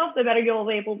know yourself, the better you'll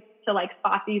be able to like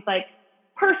spot these like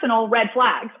personal red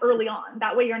flags early on.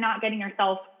 That way you're not getting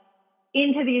yourself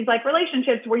into these like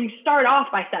relationships where you start off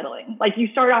by settling. Like you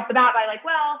start off the bat by like,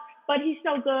 well, but he's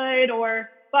so good, or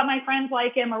but my friends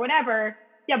like him or whatever.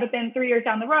 Yeah. But then 3 years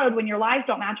down the road, when your lives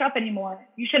don't match up anymore,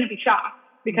 you shouldn't be shocked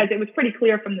because it was pretty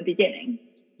clear from the beginning.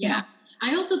 Yeah.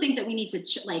 I also think that we need to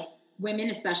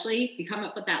women, especially, you come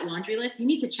up with that laundry list, you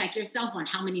need to check yourself on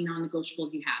how many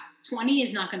non-negotiables you have. 20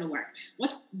 is not going to work.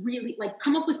 What's really like,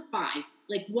 come up with 5.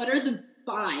 Like, what are the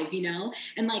 5,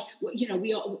 And like,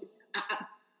 we all,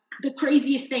 the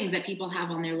craziest things that people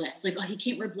have on their list, like, oh, he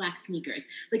can't wear black sneakers.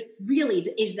 Like, really,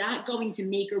 is that going to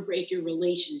make or break your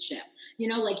relationship?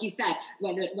 Like you said,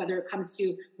 whether it comes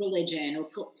to religion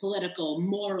or political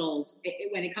morals,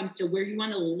 when it comes to where you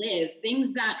want to live,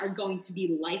 things that are going to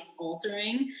be life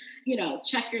altering,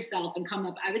 check yourself and come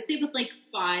up, I would say with like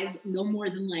 5, no more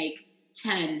than like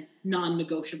 10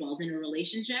 non-negotiables in a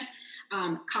relationship.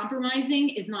 Compromising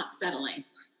is not settling.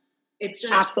 It's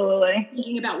just absolutely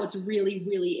thinking about what's really,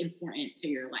 really important to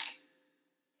your life.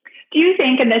 Do you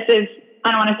think, and this is,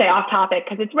 I don't want to say off topic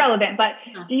because it's relevant, but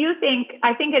do you think,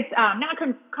 I think it's not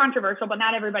controversial, but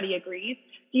not everybody agrees.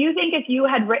 Do you think if you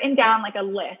had written down like a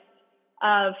list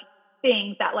of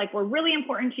things that like were really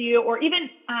important to you, or even,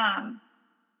 I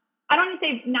don't want to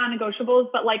say non-negotiables,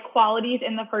 but like qualities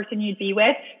in the person you'd be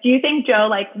with, do you think Joe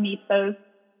like meets those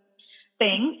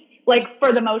things like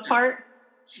for the most part?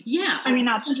 Yeah. I mean,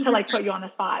 not 100%. To like put you on the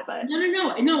spot, but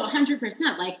no,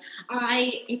 100%. Like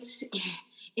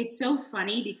it's so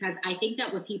funny because I think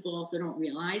that what people also don't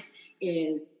realize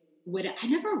is I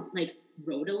never like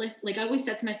wrote a list. Like I always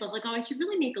said to myself, like, oh, I should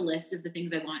really make a list of the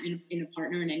things I want in a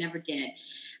partner. And I never did.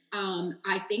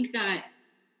 I think that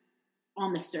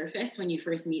on the surface, when you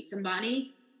first meet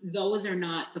somebody, those are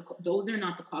not the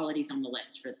qualities on the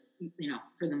list for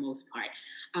the most part.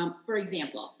 For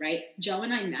example, right. Joe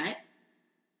and I met.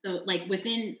 So like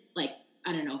within like,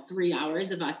 I don't know, 3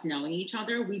 hours of us knowing each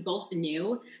other, we both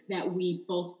knew that we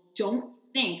both don't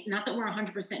think, not that we're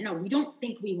 100%, no, we don't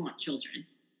think we want children.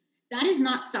 That is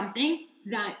not something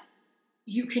that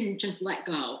you can just let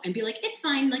go and be like, it's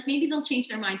fine. Like maybe they'll change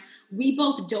their minds. We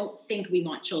both don't think we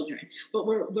want children, but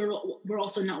we're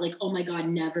also not like, oh my God,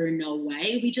 never, no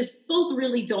way. We just both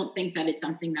really don't think that it's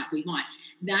something that we want.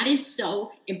 That is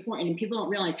so important. And people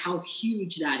don't realize how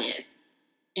huge that is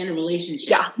in a relationship.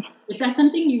 Yeah. If that's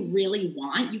something you really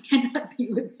want, you cannot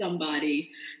be with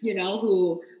somebody,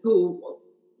 who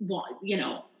want,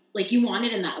 like you want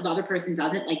it and the other person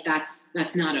doesn't, like that's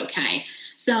not okay.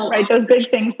 So right. Those big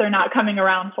things they're not coming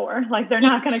around for, like they're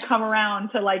not going to come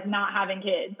around to like not having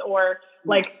kids or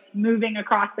like moving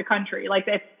across the country. Like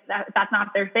that's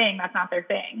not their thing. That's not their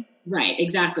thing. Right.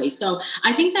 Exactly. So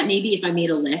I think that maybe if I made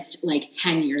a list like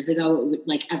 10 years ago, it would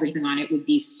like everything on it would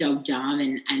be so dumb.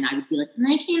 And I would be like,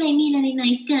 why can't I meet any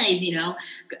nice guys,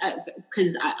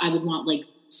 cause I would want like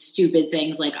stupid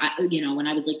things. Like, when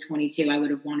I was like 22, I would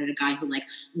have wanted a guy who like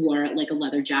wore like a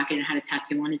leather jacket and had a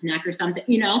tattoo on his neck or something,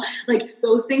 like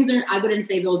those things I wouldn't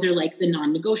say those are like the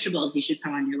non-negotiables you should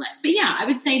put on your list. But yeah, I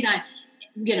would say that,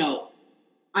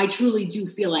 I truly do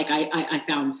feel like I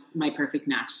found my perfect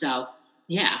match. So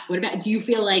yeah. What about, do you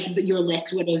feel like your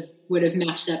list would have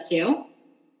matched up too?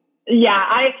 Yeah.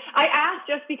 I asked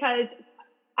just because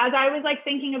as I was like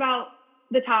thinking about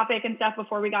the topic and stuff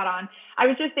before we got on, I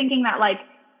was just thinking that like,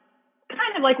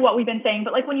 kind of like what we've been saying,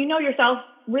 but like when you know yourself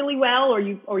really well, or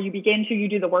you begin to, you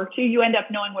do the work to, you end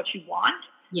up knowing what you want.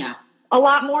 Yeah. A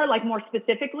lot more, like more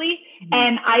specifically. Mm-hmm.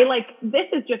 And this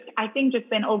is just, I think just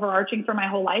been overarching for my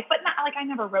whole life, but not like I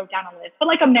never wrote down a list, but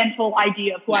like a mental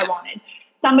idea of who I wanted.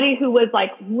 Somebody who was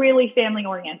like really family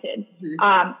oriented.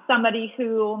 Mm-hmm. Somebody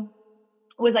who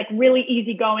was like really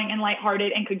easygoing and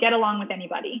lighthearted and could get along with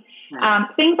anybody. Right.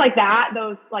 Things like that,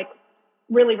 those like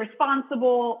really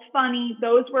responsible, funny,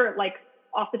 those were like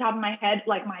off the top of my head,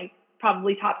 like my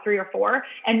probably top 3 or 4.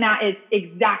 And that is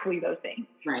exactly those things.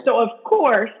 Right. So of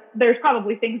course, there's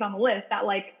probably things on the list that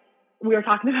like, we were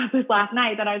talking about this last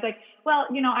night that I was like, well,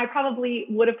 you know, I probably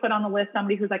would have put on the list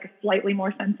somebody who's like a slightly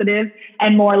more sensitive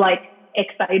and more like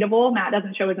excitable. Matt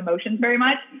doesn't show his emotions very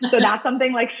much. So that's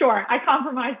something like, sure, I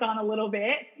compromised on a little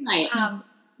bit. Right.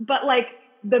 But like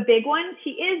the big ones,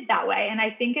 he is that way. And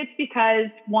I think it's because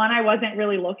one, I wasn't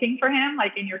really looking for him.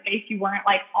 Like in your case, you weren't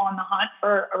like on the hunt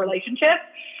for a relationship.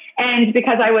 And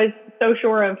because I was so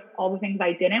sure of all the things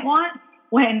I didn't want,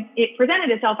 when it presented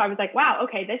itself, I was like, wow,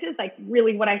 okay, this is like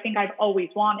really what I think I've always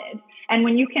wanted. And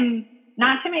when you can,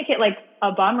 not to make it like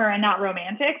a bummer and not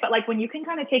romantic, but like when you can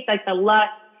kind of take like the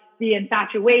lust, the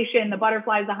infatuation, the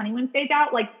butterflies, the honeymoon stage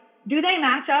out, like, do they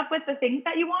match up with the things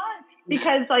that you want?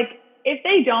 Because like, if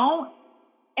they don't,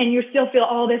 and you still feel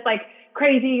all this like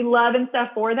crazy love and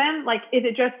stuff for them, like, is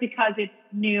it just because it's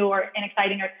new or and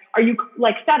exciting, or are you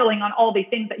like settling on all these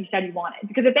things that you said you wanted?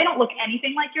 Because if they don't look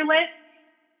anything like your list,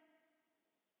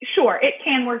 sure, it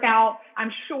can work out.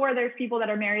 I'm sure there's people that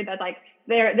are married that like,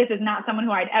 this is not someone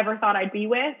who I'd ever thought I'd be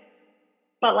with,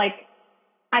 but like,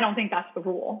 I don't think that's the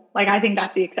rule. Like, I think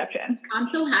that's the exception. I'm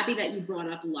so happy that you brought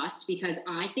up lust, because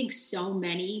I think so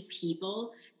many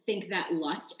people think that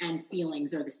lust and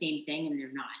feelings are the same thing, and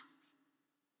they're not.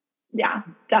 Yeah,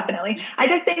 definitely. I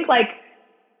just think like,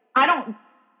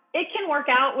 it can work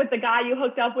out with the guy you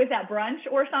hooked up with at brunch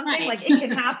or something. Right. Like it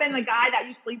can happen, the guy that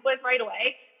you sleep with right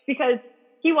away, because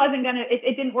he wasn't going to,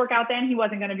 it didn't work out then. He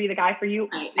wasn't going to be the guy for you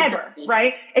ever. Exactly.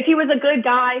 Right. If he was a good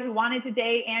guy who wanted to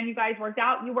date and you guys worked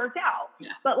out, you worked out.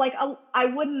 Yeah. But like, I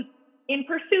wouldn't, in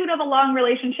pursuit of a long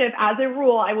relationship as a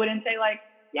rule, I wouldn't say like,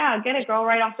 yeah, get it, girl,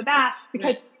 right off the bat,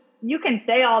 because you can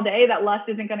say all day that lust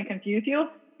isn't going to confuse you.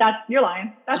 You're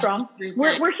lying. That's wrong.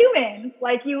 We're humans.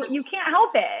 Like you can't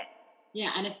help it.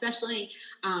 Yeah. And especially,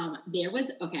 I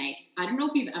don't know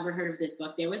if you've ever heard of this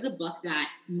book. There was a book that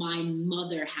my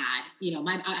mother had,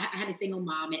 I had a single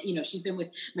mom, and, she's been with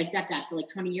my stepdad for like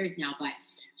 20 years now, but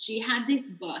she had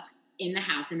this book in the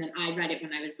house. And then I read it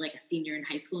when I was like a senior in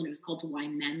high school, and it was called Why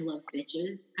Men Love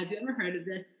Bitches. Have you ever heard of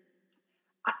this?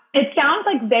 It sounds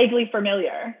like vaguely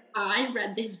familiar. I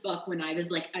read this book when I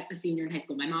was like a senior in high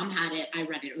school. My mom had it. I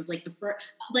read it. It was like the first,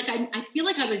 like, I feel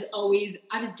like I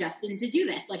was destined to do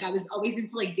this. Like I was always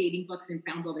into like dating books and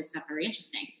found all this stuff very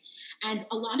interesting. And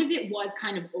a lot of it was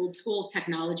kind of old school.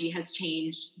 Technology has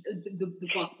changed. The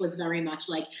book was very much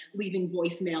like leaving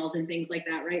voicemails and things like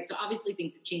that, right? So obviously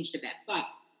things have changed a bit, but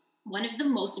one of the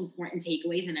most important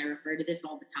takeaways, and I refer to this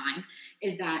all the time,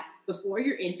 is that before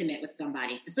you're intimate with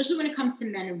somebody, especially when it comes to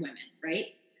men and women, right?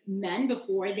 Men,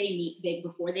 before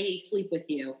they sleep with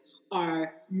you,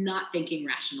 are not thinking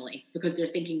rationally, because they're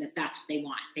thinking that that's what they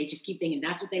want. They just keep thinking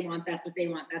that's what they want, that's what they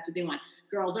want, that's what they want.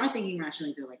 Girls are thinking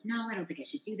rationally. They're like, no, I don't think I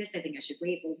should do this. I think I should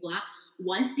wait, blah, blah.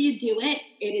 Once you do it,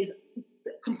 it is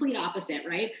the complete opposite,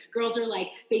 right? Girls are like,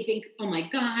 they think, oh my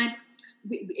God,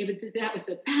 that was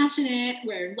so passionate,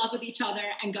 we're in love with each other,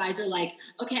 and guys are like,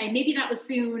 okay, maybe that was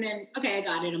soon, and okay, I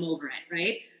got it, I'm over it,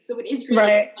 right? So it is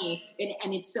really funny,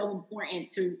 and it's so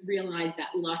important to realize that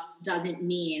lust doesn't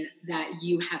mean that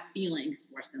you have feelings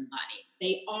for somebody.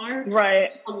 They are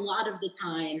a lot of the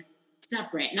time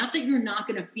separate. Not that you're not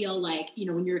going to feel like,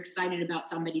 when you're excited about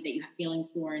somebody that you have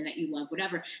feelings for and that you love,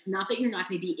 whatever, not that you're not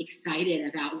going to be excited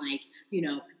about like,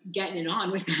 getting it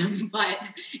on with them, but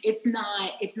it's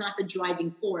not the driving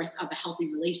force of a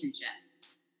healthy relationship.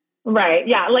 Right.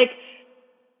 Yeah.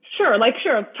 Sure.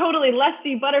 Totally.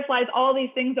 Lusty, butterflies, all these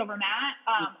things over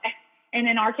Matt. And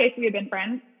in our case, we had been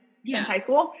friends since high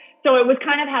school. So it was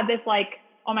kind of had this like,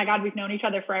 oh my God, we've known each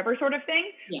other forever sort of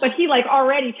thing. Yeah. But he like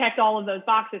already checked all of those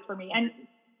boxes for me. And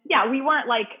yeah, we weren't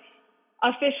like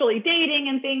officially dating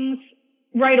and things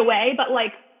right away, but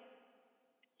like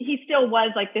he still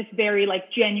was like this very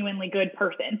like genuinely good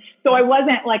person. So I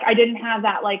wasn't like, I didn't have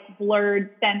that like blurred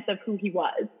sense of who he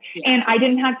was. Yeah. And I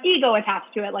didn't have ego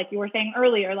attached to it. Like you were saying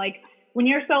earlier, like when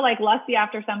you're so like lusty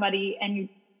after somebody and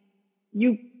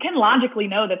you can logically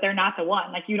know that they're not the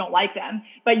one, like you don't like them,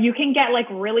 but you can get like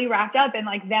really wrapped up in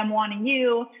like them wanting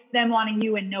you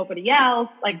and nobody else,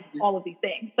 like all of these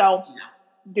things. So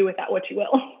do with that what you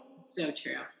will. So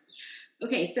true.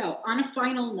 Okay. So on a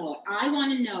final note, I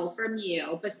want to know from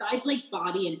you, besides like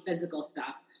body and physical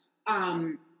stuff,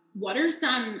 what are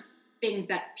some things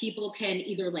that people can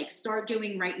either like start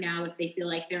doing right now if they feel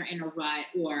like they're in a rut,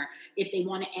 or if they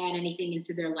want to add anything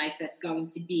into their life that's going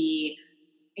to be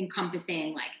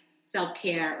encompassing like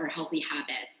self-care or healthy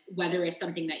habits, whether it's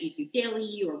something that you do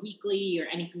daily or weekly or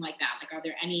anything like that? Like, are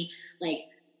there any like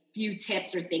few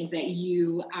tips or things that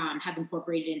you have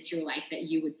incorporated into your life that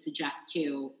you would suggest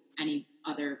to any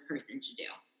other person to do?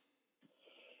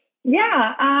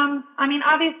 Yeah. I mean,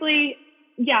 obviously,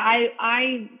 yeah,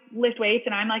 I lift weights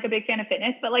and I'm like a big fan of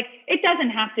fitness, but like, it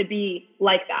doesn't have to be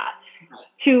like that. Right.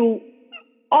 To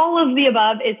all of the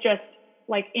above is just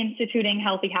like instituting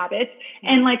healthy habits.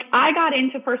 And like, I got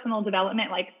into personal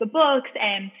development, like the books,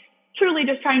 and truly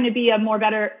just trying to be a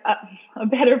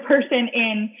better person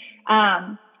in,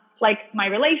 like my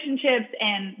relationships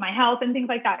and my health and things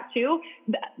like that too.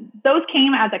 Those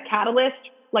came as a catalyst.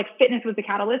 Like fitness was the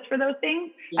catalyst for those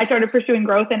things. Yes. I started pursuing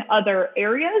growth in other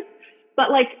areas, but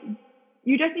like,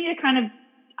 you just need to kind of,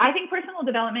 I think personal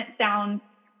development sounds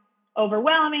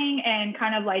overwhelming and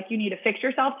kind of like you need to fix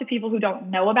yourself to people who don't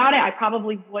know about it. I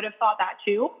probably would have thought that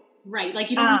too. Right. Like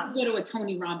you don't need to go to a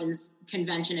Tony Robbins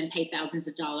convention and pay thousands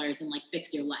of dollars and like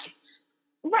fix your life.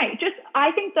 Right. Just,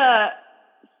 I think the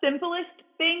simplest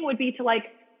thing would be to like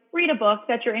read a book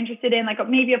that you're interested in, like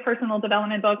maybe a personal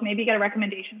development book, maybe get a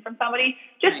recommendation from somebody,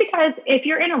 just because if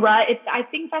you're in a rut, I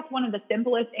think that's one of the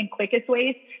simplest and quickest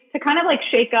ways to kind of like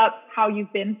shake up how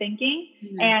you've been thinking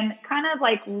and kind of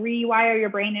like rewire your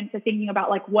brain into thinking about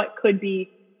like what could be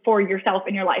for yourself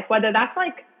in your life, whether that's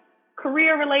like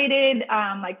career related,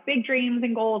 like big dreams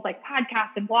and goals, like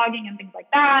podcasts and blogging and things like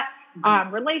that,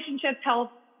 relationships,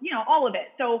 health, all of it.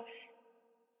 So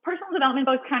personal development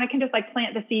books kind of can just like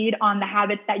plant the seed on the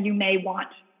habits that you may want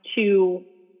to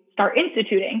start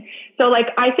instituting. So like,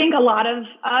 I think a lot of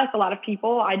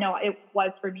people, I know it was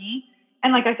for me.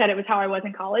 And like I said, it was how I was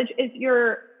in college, is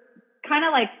you're kind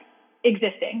of like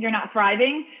existing. You're not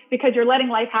thriving because you're letting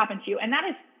life happen to you. And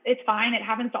it's fine. It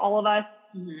happens to all of us.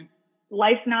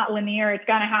 Life's not linear. It's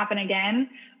going to happen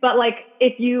again. But like,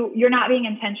 if you're not being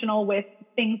intentional with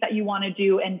things that you want to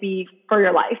do and be for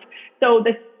your life. So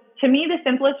to me, the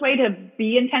simplest way to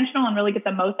be intentional and really get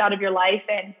the most out of your life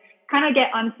and kind of get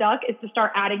unstuck is to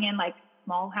start adding in like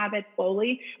small habits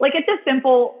slowly. Like it's as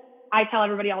simple, I tell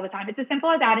everybody all the time, it's as simple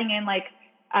as adding in like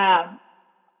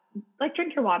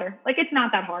drink your water. Like it's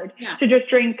not that hard to just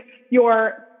drink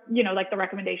your, like the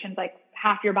recommendations, like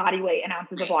half your body weight in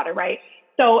ounces of water. Right.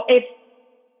 So it's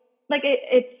like,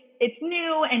 it's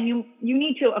new and you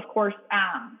need to, of course,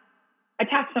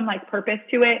 attach some like purpose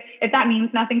to it. If that means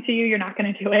nothing to you, you're not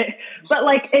going to do it. But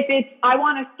like, if it's, I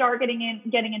want to start getting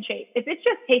in shape. If it's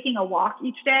just taking a walk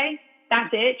each day,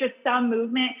 that's it. Just some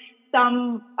movement,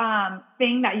 some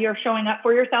thing that you're showing up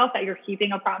for yourself, that you're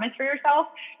keeping a promise for yourself,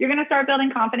 you're going to start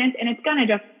building confidence and it's going to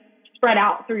just spread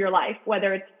out through your life,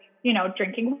 whether it's,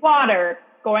 drinking water,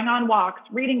 going on walks,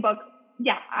 reading books.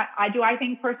 Yeah, I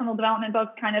think personal development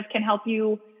books kind of can help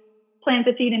you plant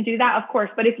the seed and do that, of course.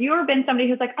 But if you've been somebody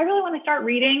who's like, I really want to start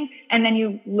reading, and then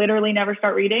you literally never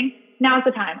start reading, now's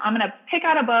the time. I'm going to pick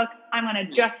out a book. I'm going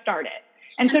to just start it.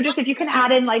 And so just if you can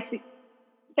add in like, say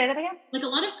that again? Like a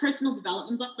lot of personal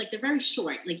development books, like they're very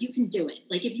short. Like you can do it.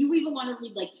 Like if you even want to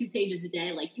read like 2 pages a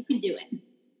day, like you can do it.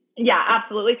 Yeah,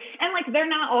 absolutely. And like, they're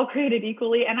not all created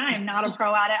equally. And I am not a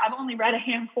pro at it. I've only read a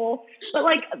handful, but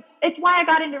like, it's why I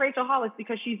got into Rachel Hollis,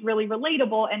 because she's really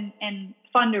relatable and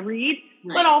fun to read,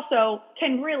 but also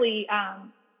can really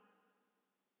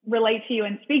relate to you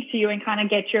and speak to you and kind of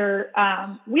get your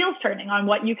wheels turning on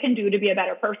what you can do to be a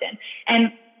better person.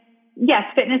 And yes,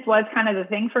 fitness was kind of the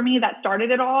thing for me that started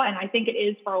it all. And I think it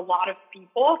is for a lot of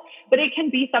people, but it can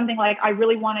be something like, I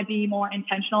really want to be more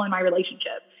intentional in my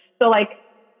relationship. So like,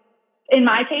 in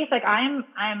my case, like I'm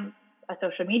a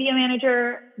social media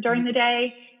manager during the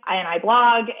day, and I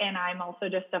blog, and I'm also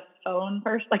just a phone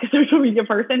person, like a social media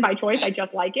person by choice. I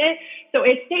just like it. So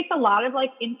it takes a lot of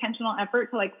like intentional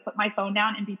effort to like put my phone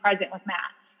down and be present with Matt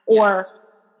or,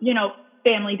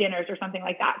 family dinners or something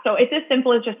like that. So it's as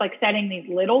simple as just like setting these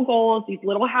little goals, these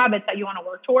little habits that you want to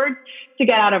work towards to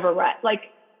get out of a rut.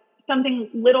 Like something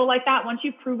little like that, once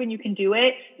you've proven you can do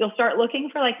it, you'll start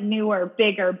looking for like newer,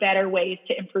 bigger, better ways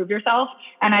to improve yourself.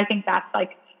 And I think that's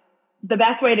like the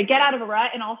best way to get out of a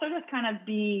rut and also just kind of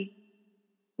be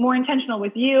more intentional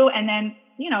with you. And then,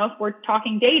 if we're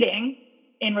talking dating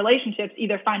in relationships,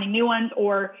 either finding new ones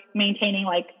or maintaining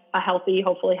like a healthy,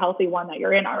 hopefully healthy one that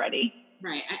you're in already.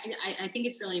 Right. I think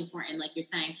it's really important, like you're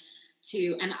saying,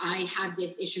 and I have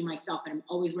this issue myself, and I'm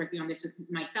always working on this with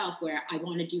myself, where I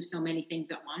want to do so many things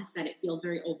at once that it feels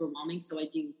very overwhelming. So I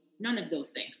do none of those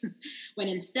things. When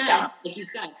instead, like you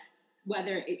said,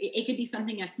 whether it could be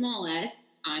something as small as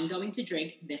I'm going to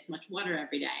drink this much water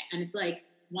every day. And it's like,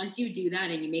 once you do that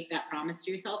and you make that promise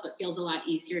to yourself, it feels a lot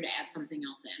easier to add something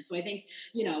else in. So I think,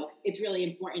 it's really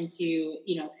important to,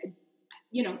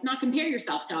 not compare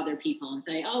yourself to other people and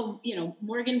say, oh,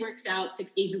 Morgan works out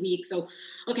 6 days a week. So,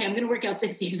 okay, I'm going to work out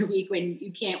 6 days a week when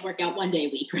you can't work out 1 day a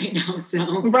week right now.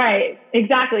 So, right.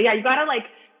 Exactly. Yeah. You got to like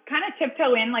kind of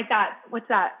tiptoe in like that. What's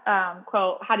that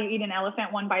quote? How do you eat an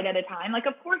elephant one bite at a time? Like,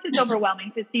 of course it's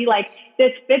overwhelming to see like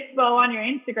this Fitspo on your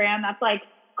Instagram that's like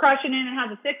crushing it and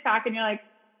has a six pack. And you're like,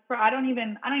 I don't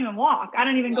even walk. I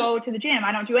don't even go to the gym.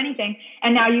 I don't do anything.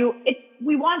 And now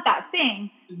we want that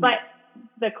thing, but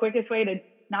the quickest way to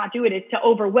not do it is to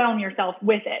overwhelm yourself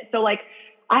with it. So like,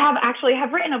 I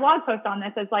have written a blog post on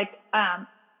this as like, I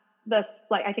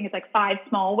think it's like 5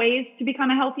 small ways to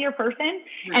become a healthier person.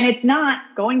 Right. And it's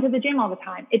not going to the gym all the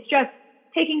time. It's just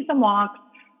taking some walks,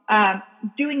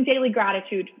 doing daily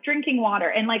gratitude, drinking water.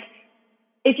 And like,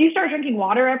 if you start drinking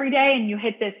water every day and you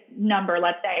hit this number,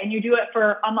 let's say, and you do it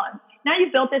for a month, now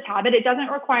you've built this habit. It doesn't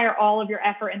require all of your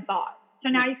effort and thought. So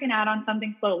now you can add on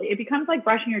something slowly. It becomes like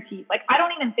brushing your teeth. Like, I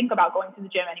don't even think about going to the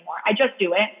gym anymore. I just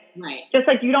do it. Right. Just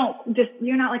like you're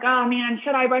not like, oh man,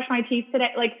 should I brush my teeth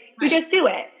today? Like, you just do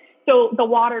it. So the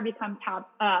water becomes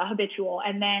habitual.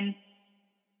 And then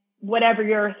whatever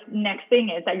your next thing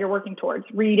is that you're working towards,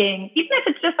 reading, even if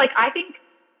it's just like, I think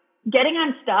getting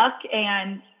unstuck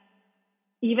and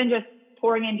even just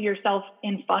pouring into yourself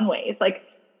in fun ways. Like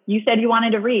you said, you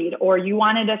wanted to read, or you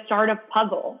wanted to start a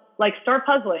puzzle, like start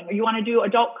puzzling, or you want to do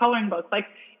adult coloring books, like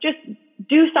just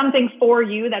do something for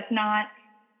you that's not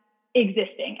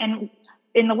existing. And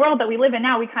in the world that we live in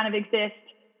now, we kind of exist.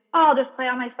 Oh, I'll just play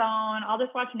on my phone. I'll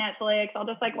just watch Netflix. I'll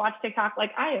just like watch TikTok.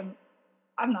 Like I'm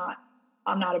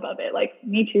not above it. Like,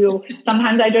 me too.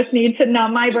 Sometimes I just need to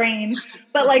numb my brain.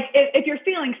 But like, if you're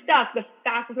feeling stuck, the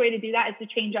fastest way to do that is to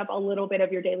change up a little bit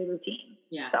of your daily routine.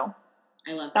 Yeah. So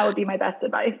I love that would be my best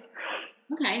advice.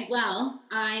 Okay. Well,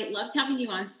 I loved having you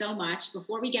on so much.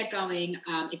 Before we get going,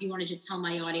 if you want to just tell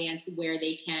my audience where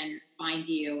they can find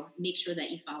you, make sure that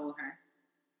you follow her.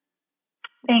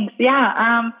 Thanks.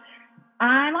 Yeah.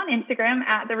 I'm on Instagram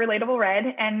at The Relatable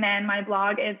Red, and then my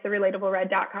blog is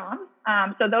TheRelatableRed.com.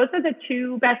 So those are the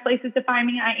 2 best places to find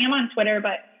me. I am on Twitter,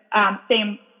 but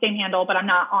same handle, but I'm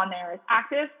not on there as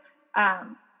active.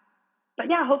 But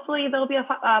yeah, hopefully there'll be a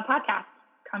podcast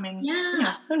coming.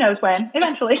 Yeah. Who knows when?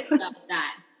 Eventually. Love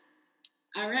that.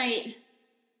 All right.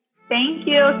 Thank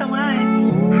you so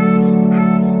much.